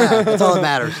euphoric. Yeah, that's all that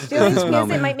matters. The only in this thing is, it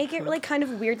moment. might make it really kind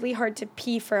of weirdly hard to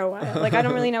pee for a while. Like, I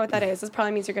don't really know what that is. This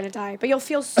probably means you're going to die. But you'll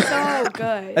feel so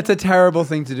good. It's a terrible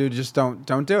thing to do. Just don't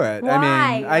do it.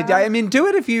 Why? I mean, do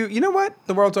it if you know what?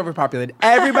 The world's overpopulated.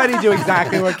 Everybody do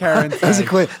exactly what Karen said. That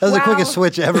was the Wow. quickest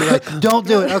switch ever. Like, don't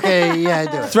do it. Okay, yeah,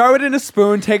 do it. Throw it in a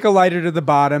spoon, take a lighter to the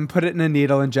bottom, put it in a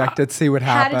needle, inject it, see what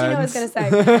How happens. did you know I was going to say? How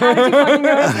did you fucking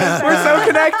know I was going to say? We're so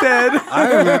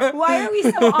connected. Why are we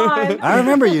so on? I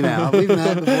remember you now. We've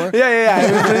met before. Yeah.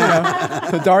 It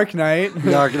was, the Dark Knight.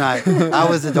 Dark Knight. I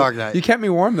was the Dark Knight. You kept me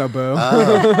warm though, boo.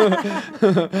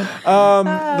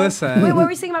 Listen. Wait, what were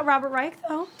we saying about Robert Reich,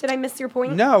 though? Did I miss your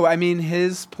point? No, I mean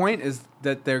his point is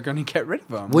that they're going to get rid of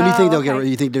him. When do you think they'll get? okay.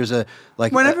 You think there's a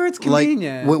like Whenever it's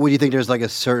convenient. What do you think? There's like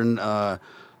a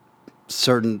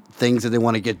certain things that they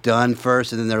want to get done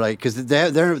first, and then they're like, because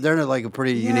they're in like a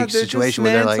pretty unique they're situation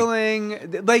where they're like,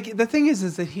 dismantling. Like the thing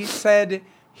is that he said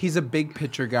he's a big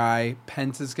picture guy.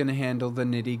 Pence is going to handle the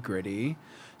nitty gritty.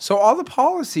 So all the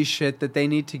policy shit that they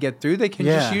need to get through, they can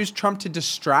just Yeah. use Trump to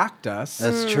distract us.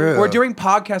 that's true. We're doing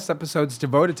podcast episodes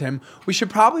devoted to him. We should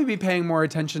probably be paying more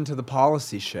attention to the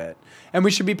policy shit. And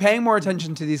we should be paying more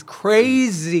attention to these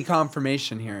crazy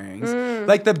confirmation hearings.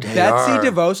 Like the Betsy are.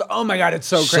 DeVos. Oh my God, it's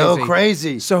so crazy. so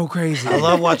crazy. So crazy. I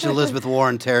love watching Elizabeth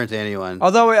Warren tear into anyone.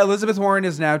 Although Elizabeth Warren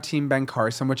is now Team Ben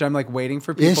Carson, which I'm like waiting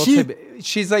for people she? to.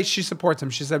 She's like, she supports him.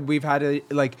 She said we've had a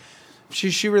like.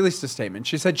 She released a statement.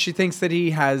 She said she thinks that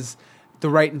he has the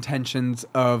right intentions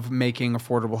of making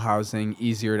affordable housing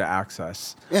easier to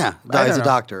access. Yeah, I he's don't a know.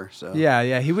 doctor. So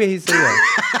Yeah. He's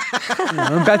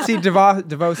and Betsy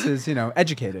DeVos is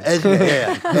educated.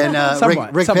 yeah. And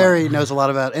Somewhat. Rick Perry knows a lot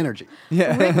about energy.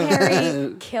 Yeah. Rick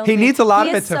Perry killed He me. needs a lot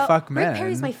of is it to fuck men. Rick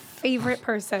Perry's my favorite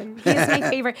person. He is my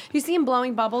favorite. You see him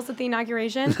blowing bubbles at the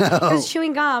inauguration? He was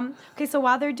chewing gum. Okay, so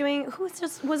while they're doing,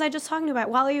 was I just talking about?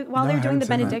 While they're I doing haven't the seen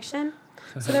that. benediction?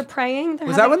 So they're praying.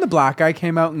 Was that when the black guy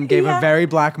came out and gave a Yeah. very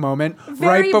black moment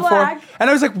Very right before? black. And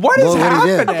I was like, what is What did he do?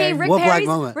 happening? Okay, Rick What black Perry's,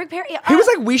 moment? Rick Perry. He was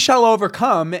like, "We shall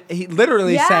overcome." He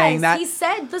literally yes, saying that. he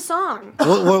said the song.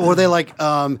 Were they like,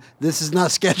 this is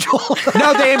not scheduled?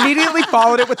 No, they immediately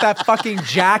followed it with that fucking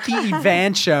Jackie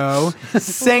Evancho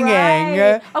singing.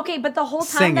 Right. Okay, but the whole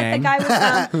time that the Singing. guy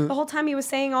was, the whole time he was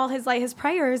saying all his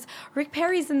prayers, Rick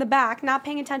Perry's in the back, not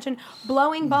paying attention,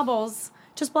 blowing bubbles,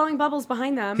 just blowing bubbles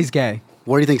behind them. He's gay.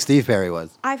 What do you think Steve Perry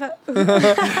was? You're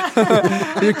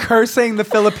cursing the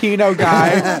Filipino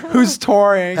guy who's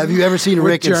touring. Have you ever seen with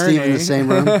Rick and Steve in Journey. the same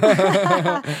room?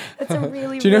 That's a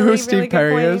really, Do you know really, who Steve really good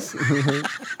Perry point. is?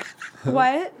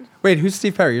 What? Wait, who's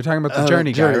Steve Perry? You're talking about the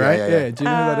Journey guy, Journey guy, right? yeah. Do you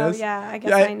know who that is? Yeah, I guess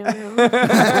Yeah, I know who.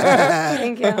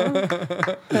 Thank you.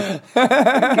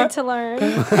 Good to learn.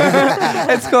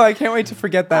 It's cool. I can't wait to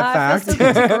forget that It feels fact. so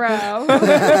good to grow.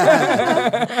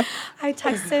 I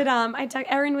texted,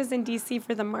 Erin was in DC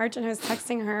for the march, and I was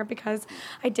texting her because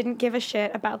I didn't give a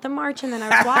shit about the march, and then I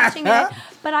was watching it,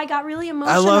 but I got really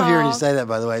emotional. I love hearing you say that,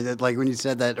 by the way. Like when you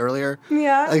said that earlier.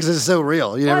 Yeah. Like, this is so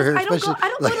real. You never heard, I don't go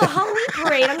especially. to the Halloween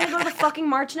parade. I'm gonna go to the fucking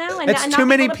march now, and It's and too not be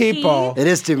many able to pee. people. It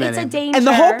is too It's many. a danger. And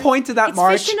the whole point of that it's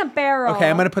march. fish in a barrel. Okay,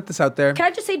 I'm going to put this out there. Can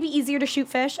I just say it'd be easier to shoot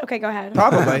fish? Okay, go ahead.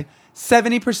 Probably.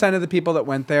 70% of the people that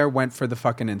went there went for the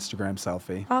fucking Instagram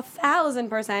selfie.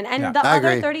 1,000%. And Yeah. the I other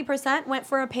agree. 30% went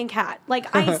for a pink hat.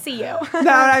 Like, I see you.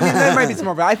 No, I mean, there might be some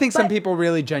more. I think some But- people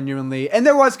really genuinely, and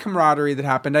there was camaraderie that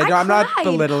happened. I'm not cried.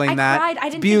 belittling that. I cried. I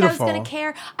It's didn't beautiful. think I was going to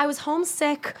care. I was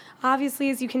homesick, obviously,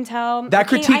 as you can tell. That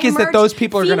Okay, critique I is that emerged those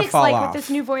people are gonna fall Phoenix-like off. with this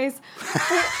new voice.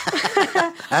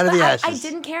 Out of the I ashes.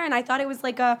 didn't care, and I thought it was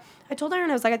like a. I told Erin,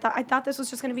 I was like, I thought this was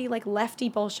just gonna be like lefty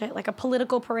bullshit, like a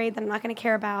political parade that I'm not gonna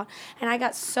care about. And I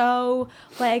got so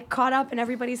like caught up in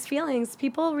everybody's feelings.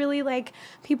 People really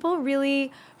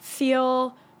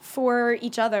feel for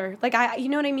each other. Like you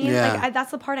know what I mean? Yeah. Like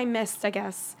that's the part I missed, I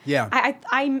guess. Yeah.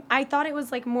 I thought it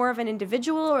was like more of an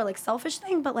individual or like selfish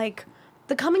thing, but like.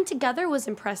 The coming together was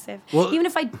impressive. Well- Even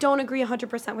if I don't agree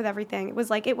 100% with everything, it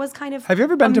was kind of Have you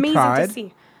ever been to amazing Pride? to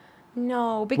see.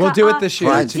 No, because We'll do it this year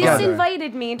you Pride together.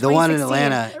 disinvited me in The one in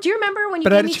 2016. Atlanta. Do you remember when you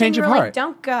But I gave had a me change shit, of you were heart. like,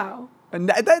 don't go? And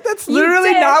that's You literally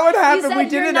did. not what You happened. said We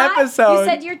did you're an not- episode. You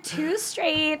said you're too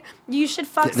straight. You should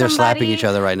fuck They're somebody. slapping each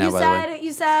other right now, by the way.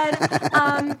 You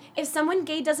said, if someone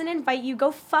gay doesn't invite you,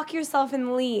 go fuck yourself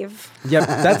and leave. Yep,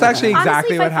 that's actually exactly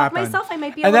Honestly, if what I fuck happened. myself, I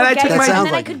might be a And then little I gay, took my- and That then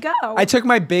I sounds could like go. I took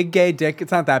my big gay dick.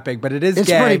 It's not that big, but it is It's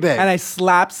gay. pretty big. And I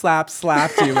slapped you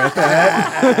with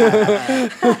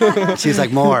it. She's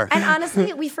like, more. And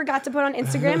honestly, we forgot to put on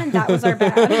Instagram, and that was our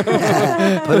bad.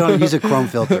 Put it on, use a Chrome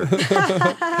filter.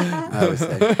 I always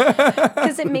say.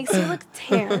 Because it makes you look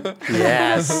tan.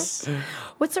 Yes.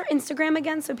 What's our Instagram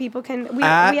again so people can... We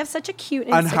At have such a cute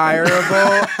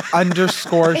Instagram.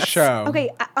 Unhireable _show.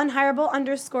 Okay,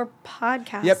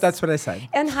 unhireable_podcast. Yep, that's what I said.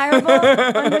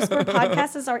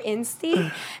 Unhireable_podcast is our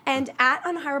Insta, and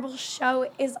 @unhireable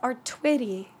show is our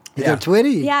Twitty. They're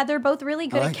Twitty. Yeah, they're both really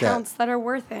good like that. accounts that are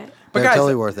worth it. But They're guys,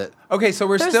 totally worth it. Okay, so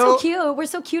we're They're still. so cute. We're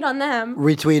so cute on them.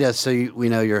 Retweet us so we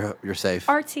know you're safe.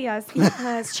 RT us.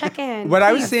 Yes, check in. What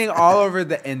I was please. seeing all over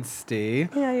the Insta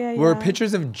were Yeah.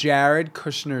 pictures of Jared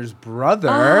Kushner's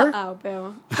brother, Oh,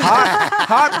 boo.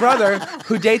 hot brother,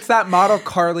 who dates that model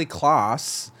Carly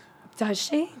Kloss. Does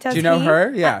she? Does Do you know he?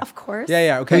 her? Yeah. Of course.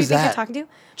 Yeah, okay. Who do you Who's think that? you're talking to?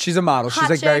 She's a model. She's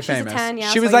Hot like very chick, she's a famous. 10, yeah,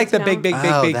 she that's was all you like the need big, to big, know.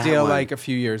 big, Oh, big that deal one. like a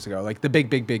few years ago. Like the big,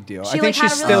 big, big deal. She I think had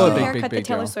she's a still really a cute big, haircut big, that big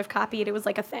Taylor deal. Swift copied. It was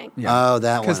like a thing. Oh,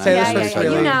 that one. 'Cause I Taylor just Swift's started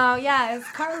You really- know, yeah,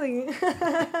 it's Carly.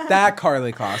 That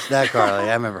Carly Kloss. That Carly.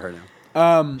 I remember her now.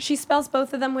 She spells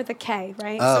both of them with a K,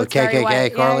 right? Oh, it's very KKK,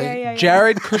 white. Carly? Yeah.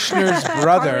 Jared Kushner's Carly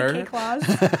brother, K. Claus.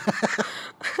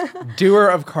 doer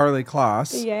of Carly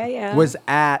Kloss, Yeah. was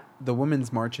at the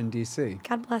Women's March in D.C.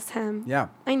 God bless him. Yeah.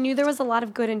 I knew there was a lot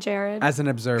of good in Jared. As an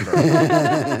observer.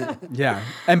 Yeah.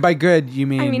 And by good, you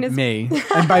mean it's- me.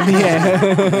 And by me,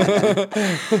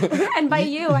 And by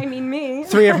you, I mean me.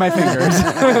 3 of my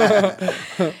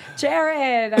fingers.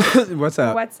 Jared. What's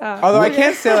up? What's up? Although I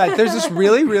can't say that. There's this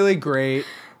really, really great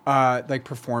like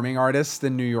performing artist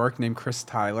in New York named Chris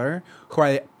Tyler, who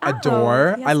I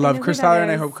adore. yes, I I love know who Chris that Tyler,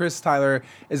 and I is. hope Chris Tyler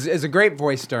is a great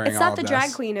voice during It's all not the of drag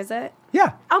this. queen, is it?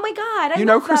 Yeah. Oh my God. You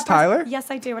know love Chris that person. Tyler? Yes,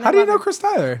 I do. and How I do you love know him. Chris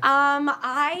Tyler?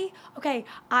 I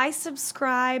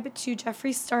subscribe to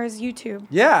Jeffree Star's YouTube.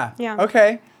 Yeah. Yeah.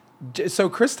 Okay. So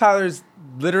Chris Tyler's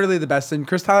literally the best, and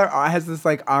Chris Tyler has this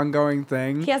like ongoing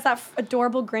thing. He has that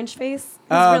adorable Grinch face.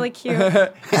 He's really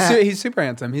cute. He's super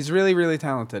handsome. He's really, really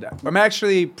talented. I'm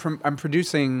actually I'm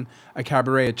producing a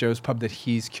cabaret at Joe's Pub that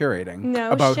he's curating No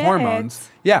about shit.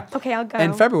 hormones. Yeah. Okay, I'll go.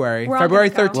 In February, We're all February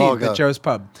gonna go. 13th We'll all go. at Joe's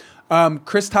Pub.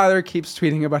 Chris Tyler keeps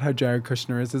tweeting about how Jared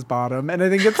Kushner is his bottom, and I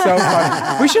think it's so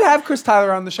funny. We should have Chris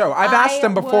Tyler on the show. I've asked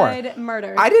him before. I would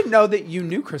murder. I didn't know that you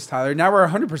knew Chris Tyler. Now we're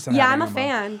 100%. Yeah, having I'm a him on.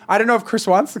 fan. I don't know if Chris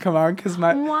wants to come on because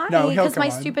my Why? no, he'll Because come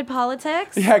my on. stupid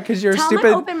politics? Yeah, because you're a Tell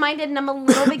stupid. I'm open-minded and I'm a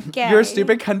little bit gay. You're a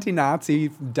stupid cunty Nazi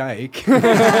dyke.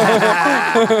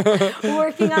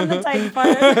 Working on the type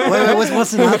part. Wait,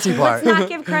 what's the Nazi part? Let's not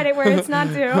give credit where it's not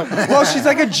due. Well, she's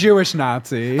like a Jewish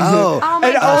Nazi. Oh, Oh my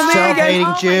And God. only self-hating Oh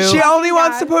my Jew. She God. only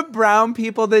wants to put brown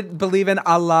people that believe in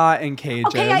Allah in cages.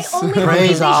 Okay, I only believe Praise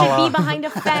they should Allah. be behind a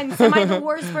fence. Am I the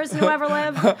worst person to ever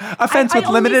live? A fence I with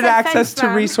only limited said access fence to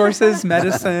them. resources,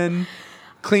 medicine,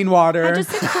 clean water, I just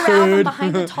said corral them food,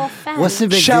 behind a tall fence. What's the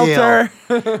big shelter.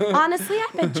 Honestly, I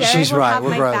bet Jared She's will right, have we're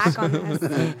my gross. back on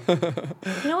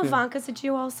this. You know Ivanka's a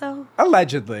Jew also?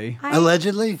 Allegedly. I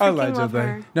Allegedly? freaking love Allegedly.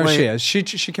 her. No, Wait. she is.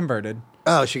 She converted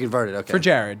Oh, she converted. Okay. for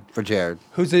Jared, For Jared.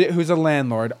 who's a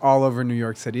landlord all over New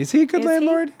York City. Is he a good Is he?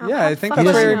 landlord? Oh, Yeah, how I think the that's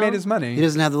fuck where do he I made know? his money. He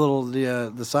doesn't have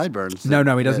the sideburns.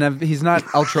 No, he doesn't have. He's not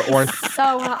ultra orth. So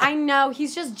I know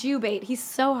he's just Jew bait. He's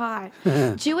so hot.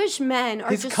 Jewish men are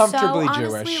He's just comfortably so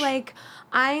honestly Jewish. like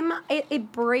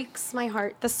it breaks my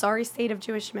heart, the sorry state of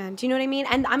Jewish men. Do you know what I mean?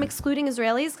 And I'm excluding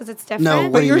Israelis because it's different. No,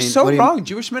 what But do you you're mean? so What do you- wrong.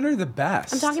 Jewish men are the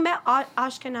best. I'm talking about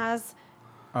Ashkenaz.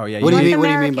 Oh yeah. What do you need- mean? What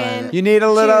do you mean by American. that? You need a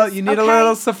little. Jews, You need a okay?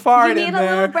 little Sephard You need in a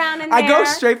there. little brown in I go there.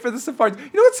 straight for the Sephard. You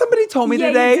know what somebody told me Yeah,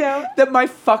 you today? do. That my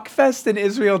fuckfest in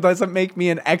Israel doesn't make me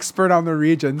an expert on the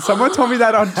region. Someone told me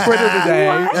that on Twitter today.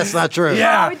 What? That's not true.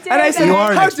 Yeah, How and dare I said, they? You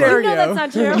are an "How expert. dare You know you?" that's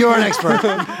not true. You're an expert.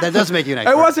 That does make you an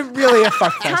expert. It wasn't really a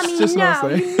fuckfest, Tommy, just no,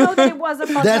 mostly. you know that it was a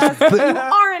fuck That's fest. bo- You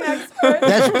are an expert.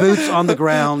 That's boots on the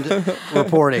ground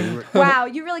reporting. Wow,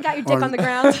 you really got your dick on the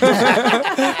ground.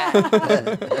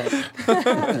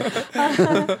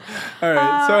 All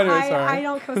right. So anyway, I sorry.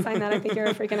 don't co-sign that. I think you're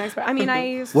a freaking expert. I mean,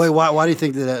 Wait, why do you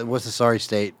think that? What's the sorry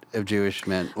state of Jewish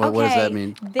men? What does that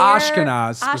mean? they're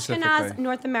Ashkenaz specifically. Ashkenaz,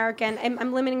 North American.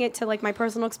 I'm limiting it to like my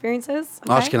personal experiences.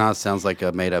 Okay? Ashkenaz sounds like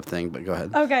a made up thing, but go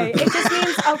ahead. Okay, it just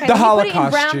means okay. The let me put it in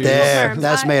Holocaust brown Jews. people There, terms.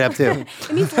 that's made up too.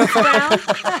 It means less brown.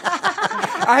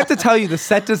 I have to tell you, the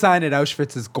set design at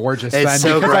Auschwitz is gorgeous. It's then,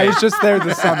 so because I great. was just there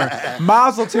this summer.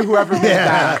 Mazel to whoever made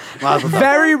that. Mazel tov.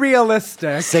 Very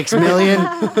realistic. 6 million.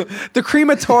 The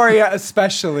crematoria,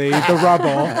 especially the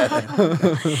rubble.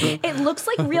 It looks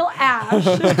like real ash.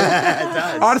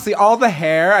 Honestly, all the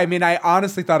hair. I mean, I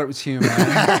honestly thought it was human.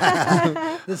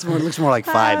 This one looks more like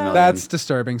 5 million. That's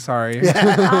disturbing. Sorry.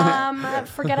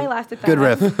 Forget I laughed at that. good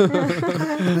riff.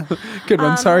 Good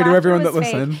one. Sorry to laughter everyone that was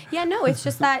fake. listened. Yeah, no, it's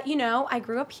just that, I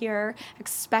grew up here,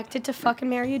 expected to fucking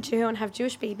marry a Jew and have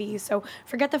Jewish babies. So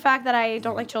forget the fact that I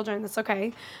don't like children. That's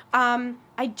okay.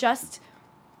 I just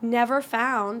never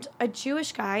found a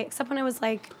Jewish guy, except when I was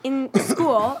like in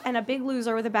school and a big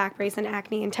loser with a back brace and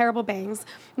acne and terrible bangs.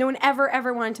 No one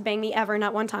ever wanted to bang me ever,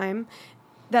 not one time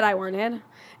that I wanted.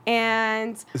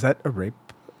 And Is that a rape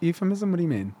euphemism? What do you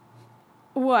mean?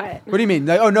 what? What do you mean?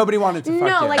 Like, oh, nobody wanted to fuck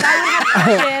No, you. like I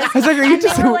would have crushes. was like, are you And they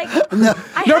just... were like,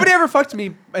 I Nobody had- ever fucked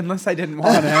me unless I didn't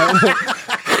want it.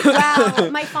 Wow,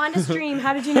 my fondest dream.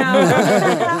 How did you know?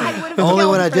 I would've Only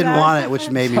killed when I for didn't that. want it,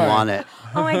 which made me want it.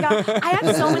 Oh my god, I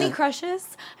had so many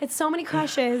crushes. I had so many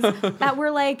crushes that were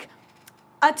like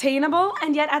attainable,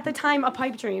 and yet at the time a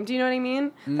pipe dream. Do you know what I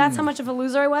mean? That's how much of a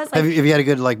loser I was. Like, Have you had a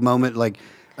good like moment, like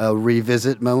a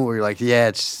revisit moment where you're like, yeah,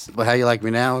 it's how you like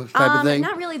me now type of thing?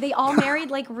 Not really. They all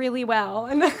married like really well,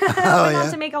 and went yeah?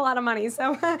 on to make a lot of money.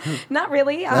 So, not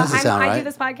really. doesn't sound I right. do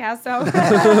this podcast, so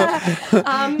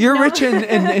You're no. rich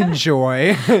in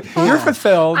joy. You're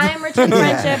fulfilled. I'm rich in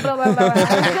friendship. Blah blah blah.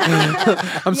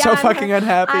 I'm so fucking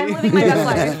unhappy. I'm living my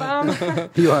best life.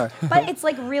 You are. But it's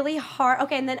like really hard.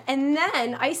 Okay, and then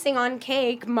icing on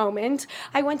cake moment.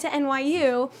 I went to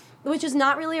NYU, which is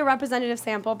not really a representative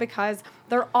sample because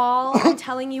they're all, I'm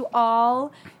telling you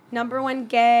all, number 1,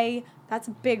 gay. That's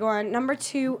a big one. Number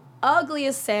 2, ugly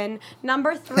as sin.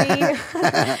 Number 3,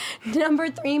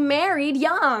 married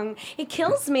young. It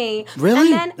kills me.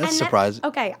 Really? And That's then, surprising.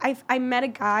 Okay, I met a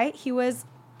guy. He was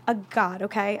a god.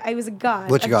 Okay, I was a god.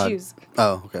 Which of god? Jews.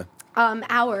 Oh, okay.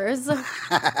 Ours.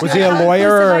 Was he a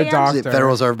lawyer or a Inclusive I am. Is it doctor?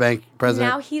 Federal Reserve Bank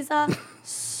president? Now he's a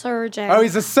surgeon. Oh,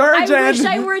 he's a surgeon. I wish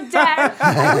I were dead.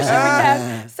 I wish I were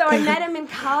dead. So I met him in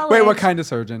college. Wait, what kind of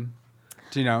surgeon?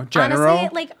 Do you know? General?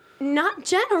 Honestly, like, not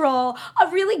general, a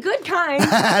really good kind.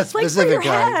 Like for Specific your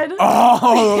kind. head.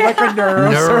 Oh, like a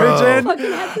neurosurgeon?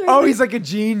 Fucking head surgery. Oh, he's like a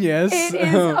genius. It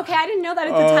is. Okay, I didn't know that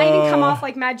at the time. He didn't come off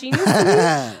like mad genius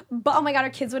to me. But oh my God, our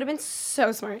kids would have been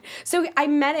so smart. So I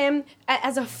met him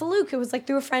as a fluke. It was like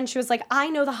through a friend. She was like,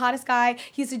 I know the hottest guy.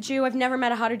 He's a Jew. I've never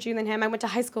met a hotter Jew than him. I went to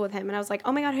high school with him. And I was like,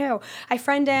 oh my God, who? I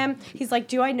friend him. He's like,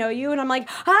 do I know you? And I'm like,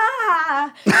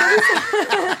 ah.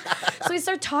 So we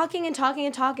start talking and talking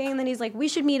and talking. And then he's like, we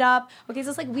should meet up. Okay, so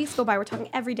it's like weeks go by. We're talking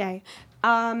every day.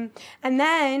 And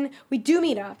then we do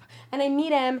meet up. And I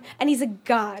meet him, and he's a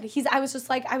god. I was just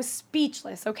like, I was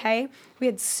speechless, okay? We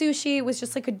had sushi. It was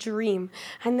just like a dream.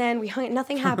 And then we hung,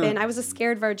 nothing happened. I was a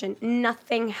scared virgin.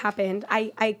 Nothing happened.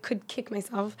 I could kick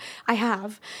myself. I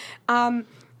have. And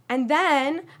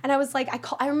I was like,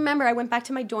 I remember I went back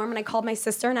to my dorm, and I called my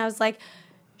sister, and I was like,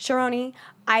 Sharoni,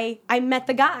 I met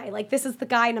the guy. Like, this is the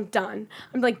guy, and I'm done.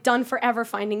 I'm, like, done forever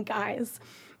finding guys.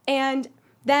 And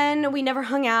then we never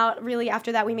hung out, really.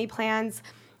 After that, we made plans.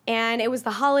 And it was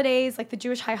the holidays, like the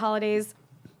Jewish high holidays,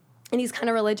 and he's kind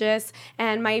of religious.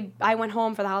 And I went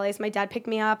home for the holidays. My dad picked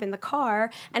me up in the car,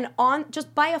 and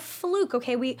just by a fluke,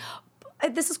 okay,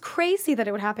 this is crazy that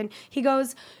it would happen. He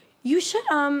goes, you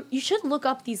should look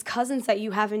up these cousins that you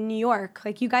have in New York.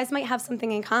 Like, you guys might have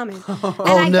something in common.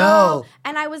 No.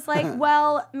 And I was like,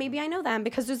 well, maybe I know them,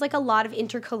 because there's like a lot of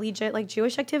intercollegiate like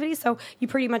Jewish activities. So you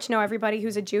pretty much know everybody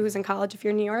who's a Jew who's in college if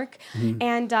you're in New York. Mm-hmm.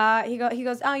 And he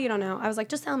goes, oh, you don't know. I was like,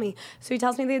 just tell me. So he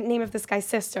tells me the name of this guy's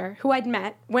sister, who I'd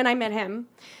met when I met him.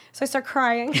 So I start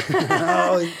crying. So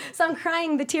I'm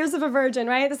crying the tears of a virgin,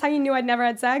 right? That's how you knew I'd never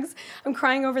had sex. I'm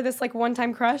crying over this like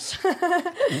one-time crush.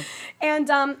 And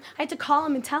I had to call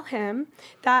him and tell him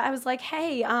that I was like,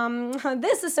 hey,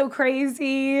 this is so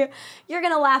crazy. You're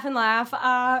going to laugh and laugh.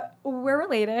 We're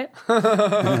related.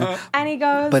 And he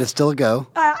goes... But it's still a go.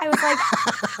 I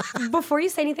was like, before you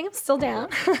say anything, I'm still down.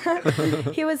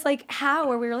 He was like,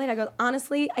 how are we related? I go,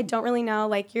 honestly, I don't really know.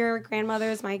 Like, your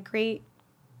grandmother is my great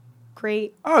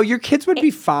Oh, your kids would be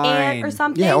aunt fine. or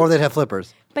something. Yeah, or they'd have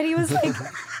flippers. But he was like,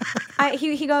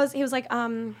 he was like,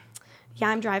 yeah,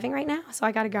 I'm driving right now, so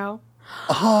I gotta go.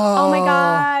 Oh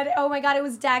my God, it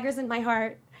was daggers in my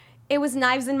heart. It was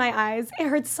knives in my eyes. It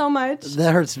hurts so much.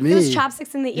 That hurts me. It was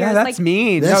chopsticks in the ears. Yeah, that's like,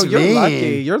 mean. That's no, you're mean.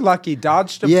 lucky. You're lucky.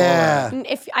 Dodged a Yeah. bullet.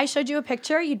 If I showed you a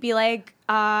picture, you'd be like,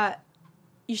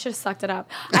 you should have sucked it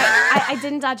up. I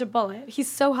didn't dodge a bullet.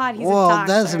 He's so hot. He's a Well,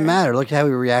 doctor. that doesn't matter. Look how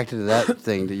he reacted to that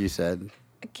thing that you said.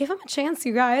 Give him a chance,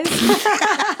 you guys.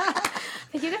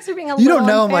 You guys are being a You little don't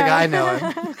know him like unfair. I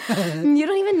know him. You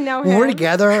don't even know him. When we're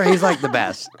together, he's like the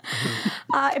best.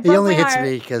 It He broke only my hits heart.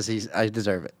 me because I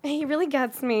deserve it. He really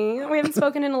gets me. We haven't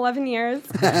spoken in 11 years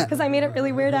because I made it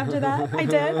really weird after that. I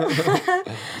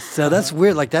did. So that's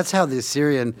weird. Like, that's how the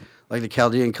Assyrian, like the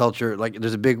Chaldean culture, like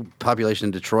there's a big population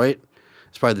in Detroit.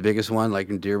 It's probably the biggest one, like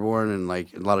in Dearborn and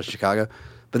like a lot of Chicago.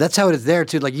 But that's how it is there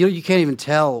too. Like, you can't even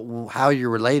tell how you're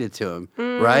related to him,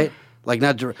 right? Like,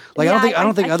 not like Yeah, I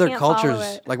don't think I other can't follow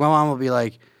cultures. it. Like, my mom will be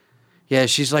like, "Yeah,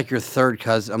 she's like your third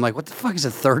cousin." I'm like, "What the fuck is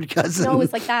a third cousin?" No,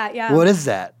 it's like that, yeah. What is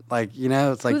that? Like,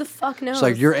 it's like Who the fuck knows? It's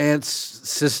like your aunt's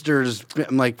sister's.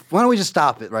 I'm like, why don't we just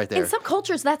stop it right there? In some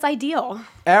cultures, that's ideal.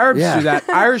 Arabs Yeah. do that.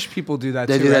 Irish people do that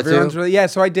They too. do that Everyone's too? really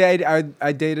So I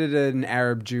dated an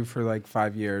Arab Jew for like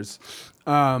 5 years,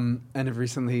 and have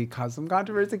recently caused some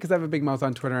controversy because I have a big mouth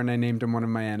on Twitter, and I named him one of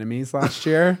my enemies last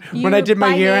year when I did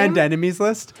my by year-end name? enemies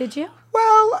list. Did you?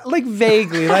 Well, like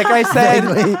vaguely. Like I said,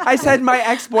 I said my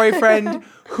ex-boyfriend,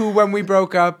 who when we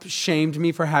broke up, shamed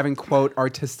me for having quote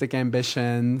artistic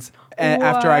ambitions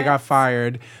after I got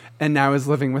fired. And now is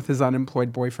living with his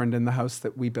unemployed boyfriend in the house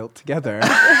that we built together.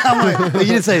 You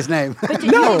didn't say his name. But did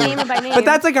you name it by name? But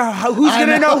that's like who's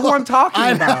gonna know who I'm talking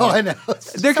about? I know.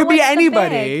 There could be what's the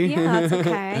anybody. big? Yeah, it's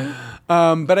okay.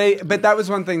 But that was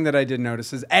one thing that I did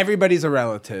notice is everybody's a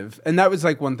relative, and that was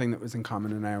like one thing that was in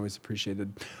common, and I always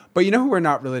appreciated. But you know who we're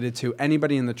not related to?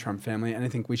 Anybody in the Trump family, and I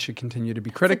think we should continue to be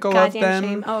critical of Goddamn them.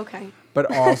 shame. Oh, okay. But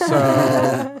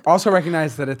also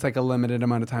recognize that it's like a limited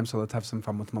amount of time, so let's have some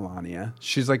fun with Melania.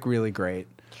 She's like really great.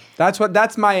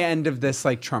 That's my end of this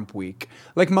like Trump week.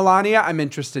 Like Melania, I'm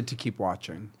interested to keep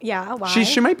watching. Yeah, why?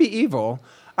 She might be evil.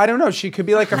 I don't know. She could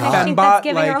be like a I think fembot. that's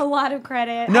giving Like, her a lot of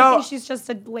credit. No. I think she's just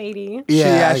a lady.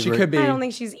 Yeah, I she agree. could be. I don't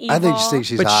think she's evil. I think she thinks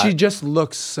she's But hot. she just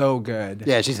looks so good.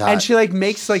 Yeah, she's hot. And she like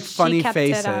makes like funny kept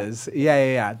it up. faces.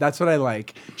 Yeah. That's what I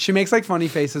like. She makes like funny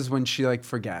faces when she like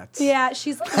forgets. Yeah,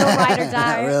 she's like a ride or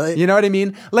die. Really? You know what I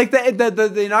mean? Like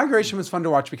the inauguration was fun to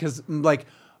watch because like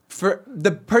for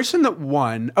the person that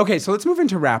won. Okay, so let's move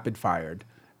into rapid fired.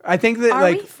 I think that Are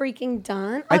like we freaking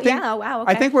done? I Oh, think, yeah. Wow.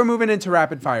 Okay. I think we're moving into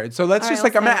rapid fire. So let's All just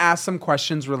right, like I'm let's gonna do it. ask some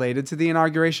questions related to the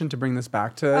inauguration to bring this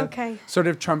back to Okay. sort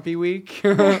of Trumpy week.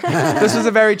 This was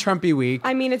a very Trumpy week.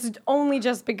 I mean, it's only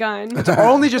just begun. It's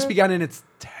only just begun and it's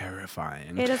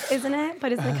terrifying. It is, isn't it?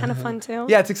 But isn't it kind of fun too?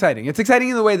 Yeah, it's exciting. It's exciting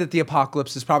in the way that the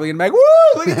apocalypse is probably gonna be like,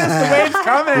 woo! Look at this, the wave's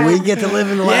coming. we get to live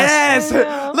in the last.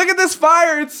 Yes! Look at this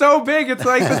fire. It's so big. It's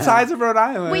like the size of Rhode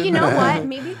Island. Well, you know what?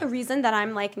 Maybe the reason that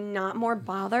I'm like not more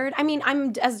bothered. I mean,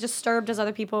 I'm as disturbed as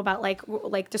other people about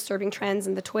like disturbing trends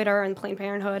and the Twitter and Planned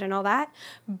Parenthood and all that.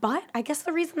 But I guess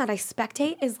the reason that I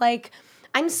spectate is like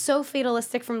I'm so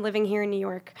fatalistic from living here in New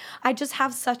York. I just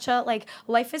have such a like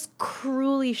life is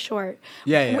cruelly short.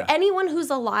 Yeah. Anyone who's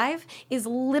alive is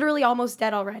literally almost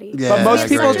dead already. Yeah, But most I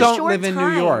people agree. don't Short live in New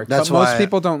time. York. That's but most why-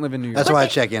 people don't live in New York. That's But why I they-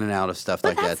 check in and out of stuff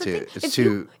like that that's the too. thing. It's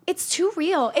too. It's too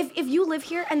real. If you live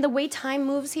here and the way time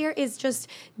moves here is just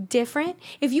different.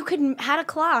 If you could had a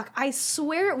clock, I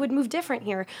swear it would move different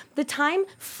here. The time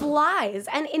flies,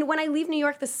 and when I leave New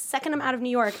York, the second I'm out of New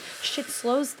York, shit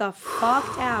slows the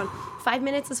fuck down. 5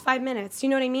 minutes is 5 minutes. You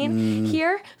know what I mean?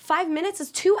 Here, 5 minutes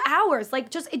is 2 hours.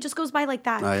 Like it just goes by like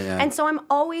that. Oh, yeah. And so I'm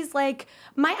always like,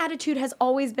 my attitude has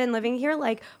always been living here.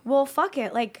 Like, well, fuck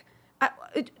it. Like,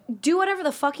 do whatever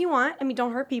the fuck you want. I mean,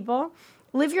 don't hurt people.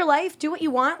 Live your life. Do what you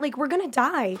want. Like, we're gonna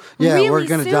die. Yeah, really we're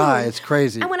gonna soon. die. It's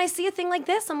crazy. And when I see a thing like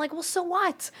this, I'm like, well, so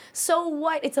what? So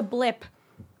what? It's a blip.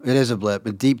 It is a blip.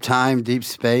 In deep time, deep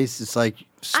space. It's like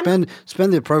spend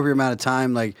the appropriate amount of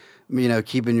time, like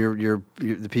keeping your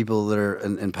the people that are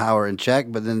in power in check.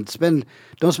 But then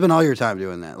don't spend all your time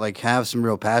doing that. Like have some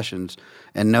real passions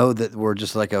and know that we're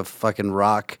just like a fucking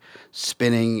rock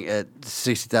spinning at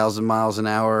 60,000 miles an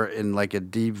hour in like a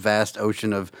deep, vast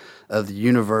ocean of the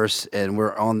universe, and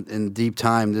we're in deep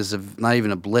time. This is not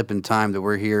even a blip in time that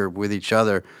we're here with each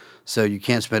other. So you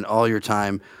can't spend all your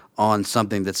time on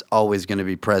something that's always going to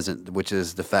be present, which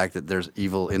is the fact that there's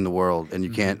evil in the world, and you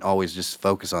can't always just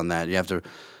focus on that. You have to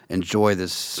enjoy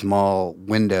this small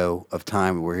window of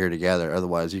time we're here together.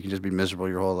 Otherwise, you can just be miserable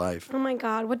your whole life. Oh my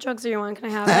God, what drugs are you on? Can I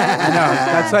have I it? know.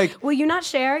 That's like Will you not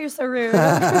share? You're so rude.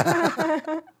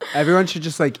 everyone should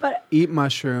just like But- eat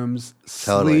mushrooms,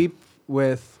 Totally. sleep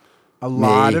with a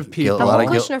lot of Gil- people. The a lot whole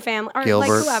of Gil- Kushner family, or Gilbert.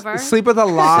 like whoever. Sleep with a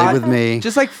lot. Sleep with me.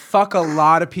 Just like fuck a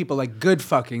lot of people, like good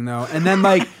fucking though. And then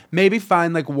like maybe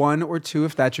find like one or two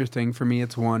if that's your thing. For me,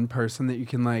 it's one person that you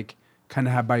can like kind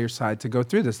of have by your side to go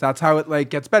through this. That's how it like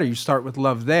gets better. You start with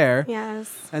love there.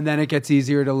 Yes. And then it gets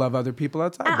easier to love other people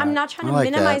outside. And I'm not trying to I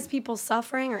like minimize that. people's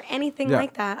suffering or anything Yeah.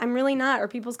 like that. I'm really not, or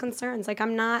people's concerns. Like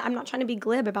I'm not trying to be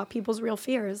glib about people's real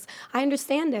fears. I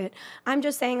understand it. I'm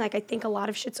just saying like I think a lot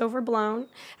of shit's overblown,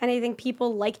 and I think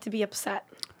people like to be upset.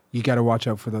 You got to watch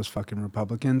out for those fucking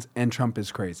Republicans. And Trump is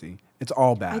crazy. It's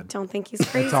all bad. I don't think he's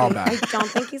crazy. It's all bad. I don't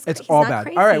think he's crazy. It's all He's not bad.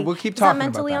 crazy. All right, we'll keep He's talking not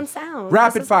about mentally that. unsound.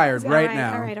 Rapid This is- fired all right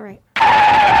now. All right, all right.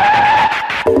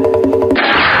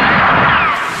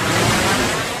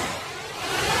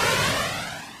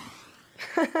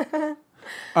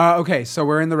 Okay, so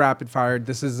we're in the rapid fire.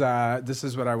 This is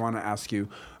what I want to ask you.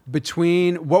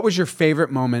 What was your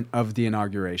favorite moment of the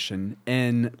inauguration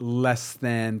in less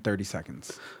than 30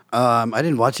 seconds? I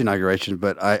didn't watch the inauguration,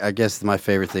 but I guess my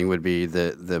favorite thing would be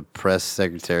the press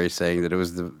secretary saying that it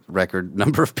was the record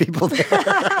number of people there.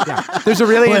 There's a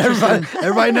really interesting...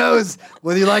 Everybody knows,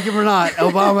 whether you like him or not,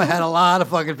 Obama had a lot of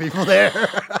fucking people there.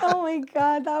 Oh my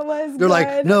God, that was They're good.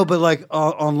 like, no, but like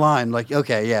online. Like,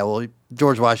 okay, yeah, well,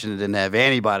 George Washington didn't have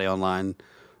anybody online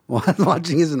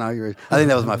watching his inauguration. I think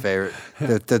that was my favorite.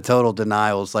 The total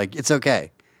denial is like, it's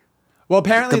okay. Well,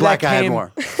 apparently The black that guy had came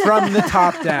more. from the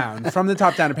top down. From the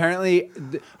top down. Apparently,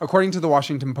 according to the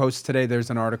Washington Post today, there's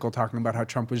an article talking about how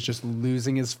Trump was just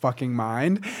losing his fucking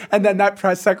mind, and then that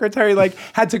press secretary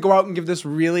had to go out and give this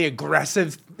really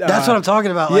aggressive. That's what I'm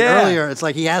talking about. Like earlier, it's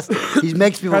like he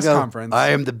makes people Press go, conference. I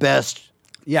am the best.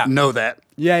 Yeah. Know that.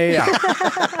 Yeah.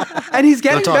 And he's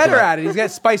getting talk better about at it. He's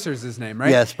got Spicer's his name,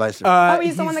 right? Yeah, Spicer.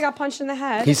 He's the one that got punched in the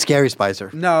head. He's Scary Spicer.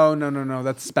 No.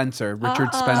 That's Spencer,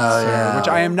 Richard Spencer. yeah. Which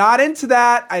I am not into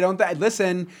that. I don't.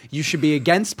 Listen, you should be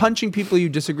against punching people you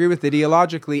disagree with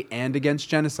ideologically and against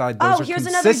genocide. Those are here's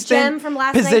another consistent gem from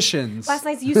last positions. Last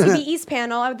night's UCB East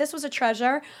panel. This was a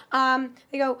treasure.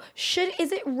 They go,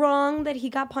 is it wrong that he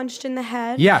got punched in the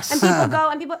head? Yes.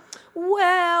 And people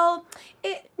well,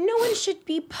 no one should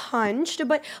be punched,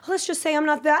 but let's just say I'm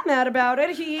not that mad about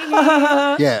it.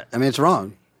 Yeah, I mean, it's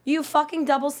wrong. You fucking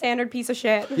double standard piece of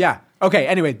shit. Yeah. Okay.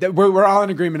 Anyway, we're all in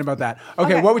agreement about that.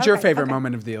 Okay. What was your favorite okay.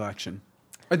 moment of the election?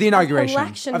 Or the inauguration?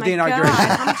 Election, of my the inauguration.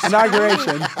 God.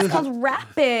 Inauguration. It's called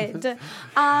rapid.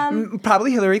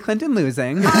 Probably Hillary Clinton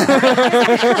losing. Okay,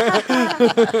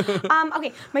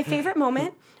 my favorite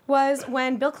moment was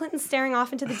when Bill Clinton's staring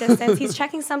off into the distance. He's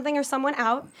checking something or someone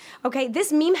out. Okay,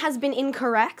 this meme has been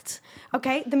incorrect.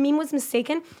 Okay, the meme was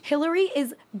mistaken. Hillary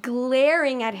is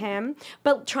glaring at him,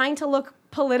 but trying to look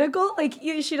political.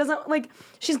 She doesn't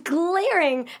she's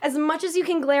glaring as much as you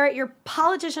can glare at your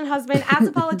politician husband as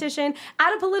a politician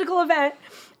at a political event.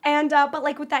 And, but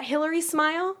with that Hillary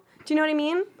smile, do you know what I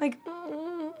mean?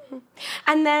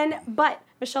 And then, but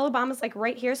Michelle Obama's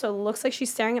right here, so it looks like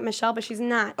she's staring at Michelle, but she's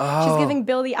not. She's giving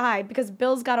Bill the eye because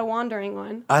Bill's got a wandering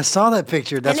one. I saw that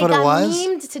picture. That's and what it was? got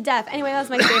memed to death. Anyway, that was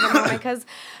my favorite moment because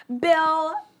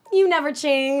Bill, you never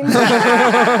change.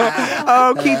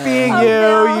 Oh, keep being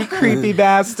you creepy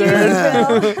bastard.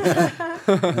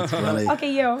 That's funny.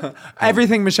 Okay, you.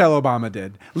 Everything Michelle Obama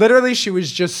did. Literally, she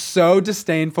was just so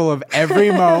disdainful of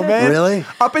every moment. Really?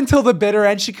 Up until the bitter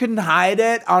end, she couldn't hide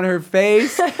it on her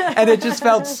face. And it just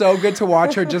felt so good to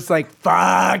watch her just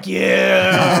fuck you.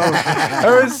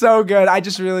 It was so good. I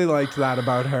just really liked that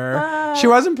about her. She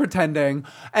wasn't pretending.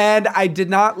 And I did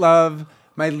not love...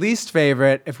 My least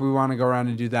favorite, if we want to go around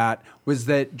and do that, was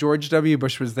that George W.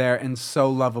 Bush was there and so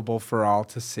lovable for all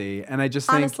to see. And I just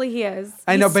think... Honestly, he is.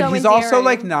 I know, but so he's also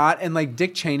endearing. not. And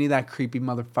Dick Cheney, that creepy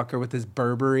motherfucker with his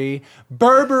Burberry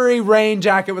rain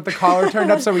jacket with the collar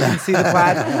turned up so we can see the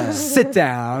plaid. Sit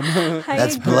down.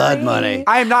 That's blood money.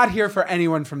 I am not here for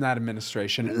anyone from that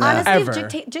administration. Honestly, ever.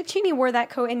 if Dick Cheney wore that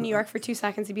coat in New York for 2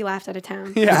 seconds, he'd be laughed out of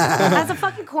town. Yeah. That's a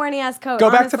fucking corny ass coat. Go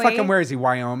back to honestly. fucking, where is he?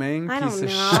 Wyoming? I don't Piece of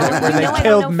know. shit. Where You they know I don't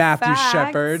killed know Matthew facts.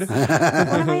 Shepard. When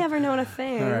have I ever known a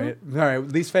thing? All right.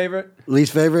 Least favorite?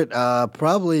 Least favorite?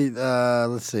 Probably,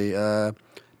 let's see, that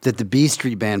the B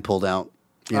Street Band pulled out.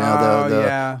 You know,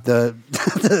 the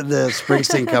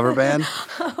Springsteen cover band.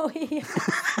 Oh, yeah.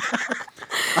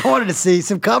 I wanted to see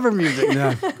some cover music.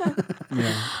 Yeah.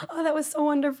 Oh, that was so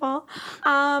wonderful.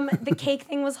 The cake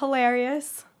thing was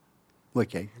hilarious. What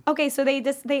cake? Okay, so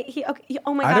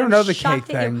oh my God. I don't know the shocked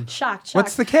cake that you're- thing. Shocked.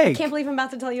 What's the cake? I can't believe I'm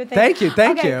about to tell you a thing. Thank you.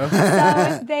 Okay,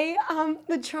 so they,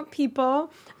 the Trump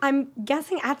people, I'm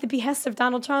guessing at the behest of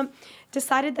Donald Trump,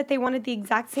 decided that they wanted the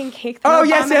exact same cake that Oh, Obama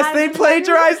yes, had they in the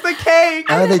plagiarized the cake.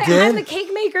 Oh, they did? And the cake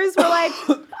makers were like,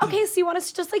 okay, so you want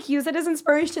us to just use it as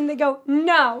inspiration? They go,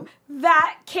 no,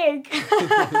 that cake.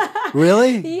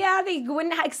 Really? Yeah, they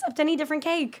wouldn't accept any different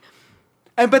cake.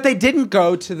 But they didn't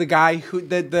go to the guy who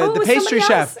the Oh, it was pastry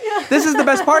somebody chef. else? Yeah. This is the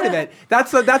best part of it. That's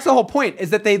the whole point,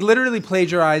 is that they literally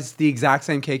plagiarized the exact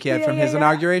same cake he had from his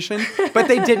inauguration, but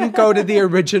they didn't go to the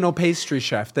original pastry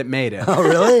chef that made it. Oh,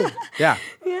 really? Yeah.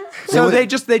 So they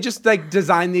just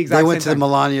designed the exact They same went to thing.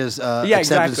 Melania's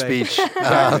acceptance exactly. speech.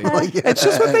 Exactly. It's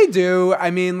just what they do. I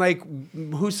mean,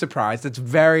 who's surprised? It's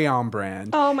very on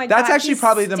brand. Oh my That's God, actually he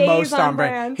probably the stays most on on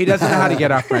brand. brand. He doesn't know how to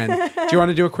get off brand. Do you want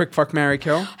to do a quick fuck, marry,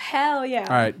 kill? Hell yeah.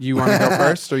 All right. You want to go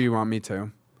first, or you want me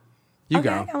to? You Okay,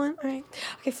 go. go on. All right.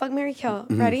 Okay, fuck, marry, kill.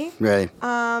 Ready? Ready.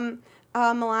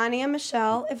 Melania,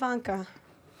 Michelle, Ivanka.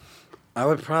 I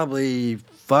would probably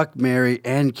fuck, marry,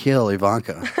 and kill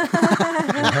Ivanka.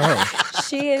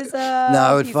 She is a No,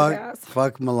 I would piece of ass.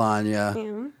 fuck Melania,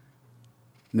 Yeah.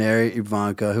 marry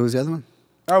Ivanka. Who was the other one?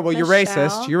 Oh, well, you're Michelle.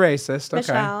 racist. You're racist. Okay.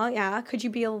 Michelle, yeah. Could you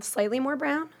be a slightly more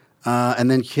brown? And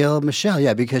then kill Michelle,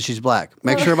 yeah, because she's black.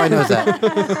 Make sure everybody knows that.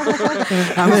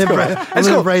 I'm gonna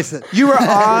embrace it. You were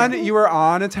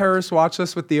on a terrorist watch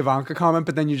list with the Ivanka comment,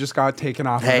 but then you just got taken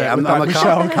off. Hey, of it I'm with that a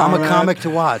Michelle comment. comic to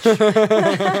watch.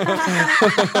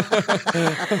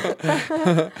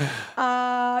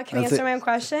 Can I answer my own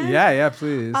question? Yeah,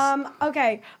 please.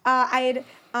 Okay. I'd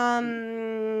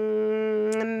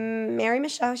marry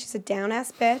Michelle. She's a down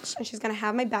ass bitch, and she's gonna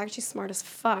have my back. She's smart as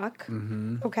fuck.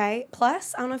 Okay.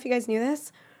 Plus, I don't know if you guys knew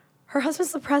this. Her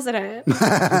husband's the president.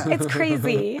 It's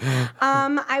crazy.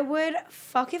 I would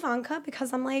fuck Ivanka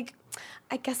because I'm like,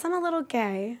 I guess I'm a little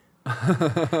gay.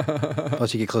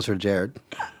 Plus, you get closer to Jared.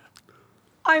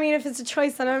 I mean, if it's a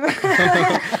choice, then I'm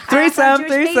Threesome.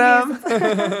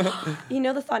 You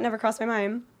know, the thought never crossed my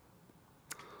mind.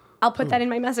 I'll put that in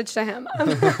my message to him.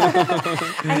 And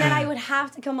then I would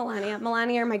have to kill Melania.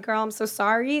 Melania, you're my girl. I'm so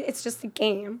sorry. It's just a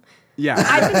game. Yeah.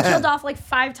 I've been killed off like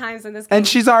 5 times in this game. And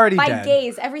she's already by dead.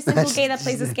 gays. Every single gay that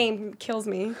plays this game kills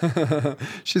me.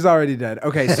 She's already dead.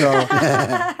 Okay, so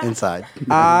Inside.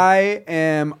 I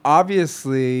am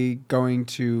obviously going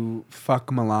to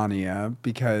fuck Melania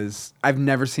because I've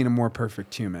never seen a more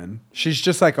perfect human. She's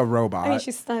just like a robot. I mean,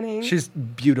 she's stunning. She's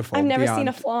beautiful. I've never beyond seen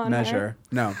a flaw in her. measure.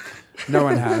 No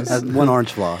one has. That's one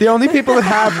orange flaw. The only people that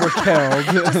have were killed,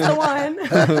 the one.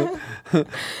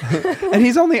 and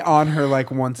he's only on her like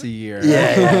once a year.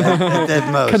 Yeah, at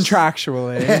most.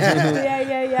 Contractually.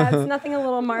 Yeah. It's nothing a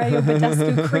little Mario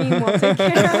Badescu cream will take care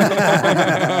of.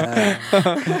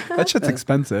 That shit's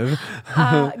expensive.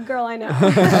 Girl, I know.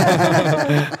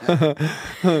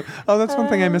 Oh, that's one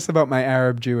thing I miss about my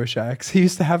Arab Jewish ex. He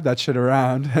used to have that shit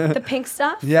around. The pink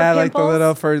stuff? Yeah, for like the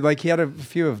pimples? little he had a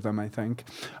few of them, I think.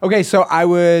 Okay, so I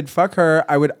would fuck her.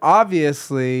 I would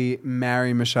obviously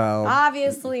marry Michelle.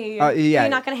 Obviously. Yeah. You're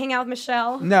not going to hang out with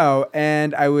Michelle? No,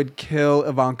 and I would kill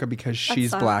Ivanka because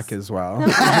she's sucks. black as well.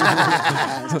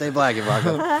 Stay black,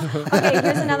 Ivanka. Okay,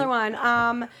 here's another one.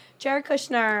 Jared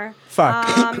Kushner.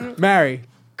 Fuck. Marry.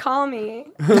 Call me.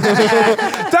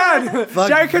 Done.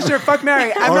 Jared Kushner, fuck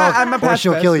Mary. I'm a Or pacifist.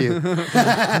 she'll kill you.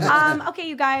 Okay,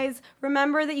 you guys,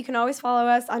 remember that you can always follow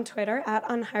us on Twitter at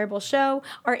Unhireable Show.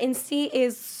 Our Insta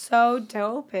is so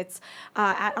dope. It's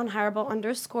at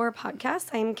Unhireable_podcast.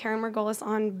 I'm Karen Margolis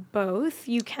on both.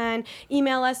 You can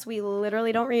email us. We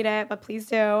literally don't read it, but please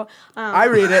do. I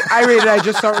read it. I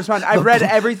just don't respond. I've read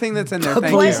everything that's in there.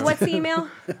 Thank you. What's the email?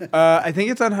 I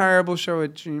think it's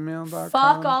unhireableshow@gmail.com.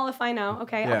 Fuck all if I know.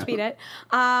 Okay, Yeah. I'll tweet it.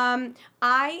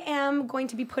 I am going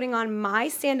to be putting on my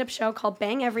stand-up show called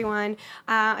Bang Everyone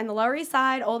in the Lower East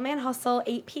Side, Old Man Hustle,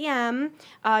 8 p.m.,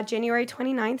 January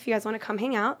 29th. If you guys want to come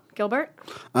hang out. Gilbert?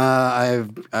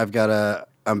 I'm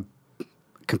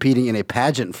competing in a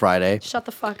pageant Friday Shut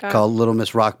the fuck up. called Little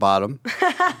Miss Rock Bottom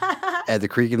at the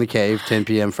Creek in the Cave, 10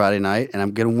 p.m. Friday night, and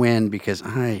I'm gonna win because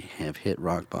I have hit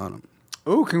rock bottom.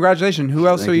 Ooh, congratulations. Who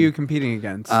else Thank are you. you competing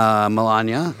against?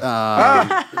 Melania,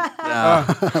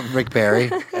 Rick Perry,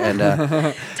 and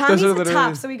Tommy's are a literally-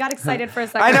 top, so we got excited for a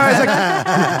second. I know. It's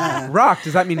like rock.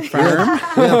 Does that mean firm?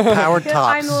 we have Power I'm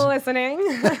Tops. listening.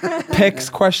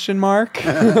 Picks ?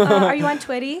 Are you on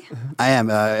Twitty? I am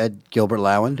at Gilbert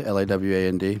Lawand,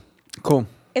 Lawand. Cool.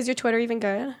 Is your Twitter even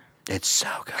good? It's so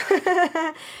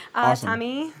good. Awesome.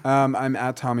 Tommy? I'm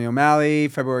at Tommy O'Malley,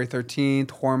 February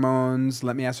 13th. Hormones.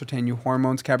 Let Me Ascertain You.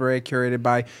 Hormones Cabaret, curated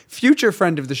by future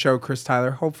friend of the show, Chris Tyler,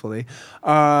 hopefully.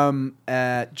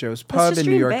 At Joe's Let's Pub just in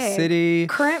New dream York big. City.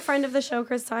 Current friend of the show,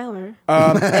 Chris Tyler.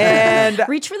 And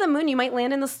Reach for the moon. You might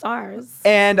land in the stars.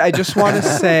 And I just want to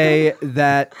say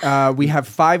that we have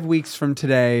 5 weeks from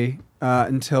today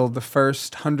until the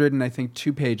first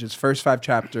 102 pages, first 5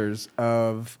 chapters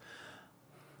of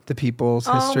the People's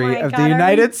History my of God, the are we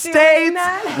United doing States,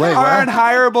 that? Wait, our what?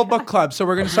 Unhireable book club. So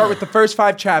we're going to start with the first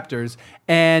 5 chapters,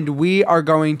 and we are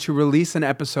going to release an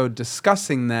episode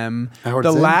discussing them. Howard's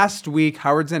in? Last week,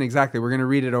 Howard's in, exactly. We're going to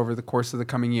read it over the course of the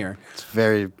coming year. It's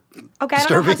very Okay, I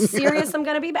don't know how disturbing. serious I'm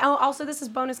going to be, but also this is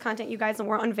bonus content, you guys, and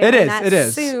we're unveiling It is, that it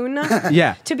is. soon.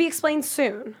 Yeah. To be explained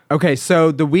soon. Okay,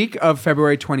 so the week of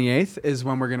February 28th is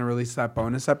when we're going to release that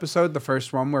bonus episode, the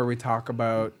first one where we talk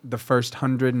about the first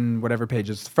 100 and whatever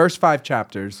pages, the first 5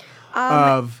 chapters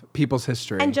of People's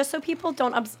History. And just so people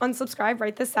don't unsubscribe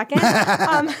right this second,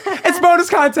 it's bonus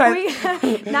content. not You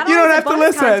only don't is it have to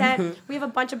bonus listen. content, we have a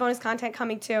bunch of bonus content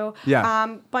coming too.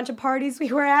 Yeah. Bunch of parties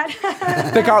we were at.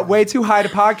 That got way too high to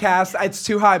podcast. podcast. It's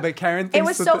too high, but Karen thinks It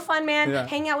was so fun, man. Yeah.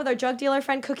 Hanging out with our drug dealer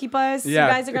friend Cookie Buzz. Yeah,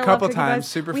 You guys are a gonna couple love Cookie times.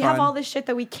 Buzz. Super we fun. have all this shit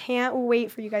that we can't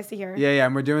wait for you guys to hear. Yeah,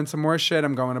 and we're doing some more shit.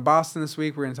 I'm going to Boston this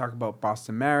week. We're going to talk about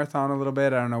Boston Marathon a little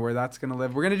bit. I don't know where that's going to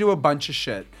live. We're going to do a bunch of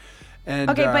shit.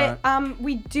 And, Okay, but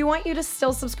we do want you to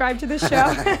still subscribe to the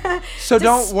show. so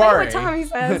don't worry. Despite what Tommy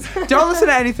says. Don't listen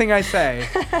to anything I say,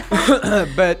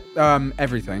 but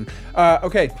everything.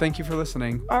 Okay, thank you for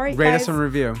listening. All right, Rate guys. us and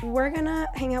review. We're gonna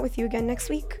hang out with you again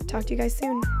next week. Talk to you guys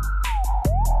soon.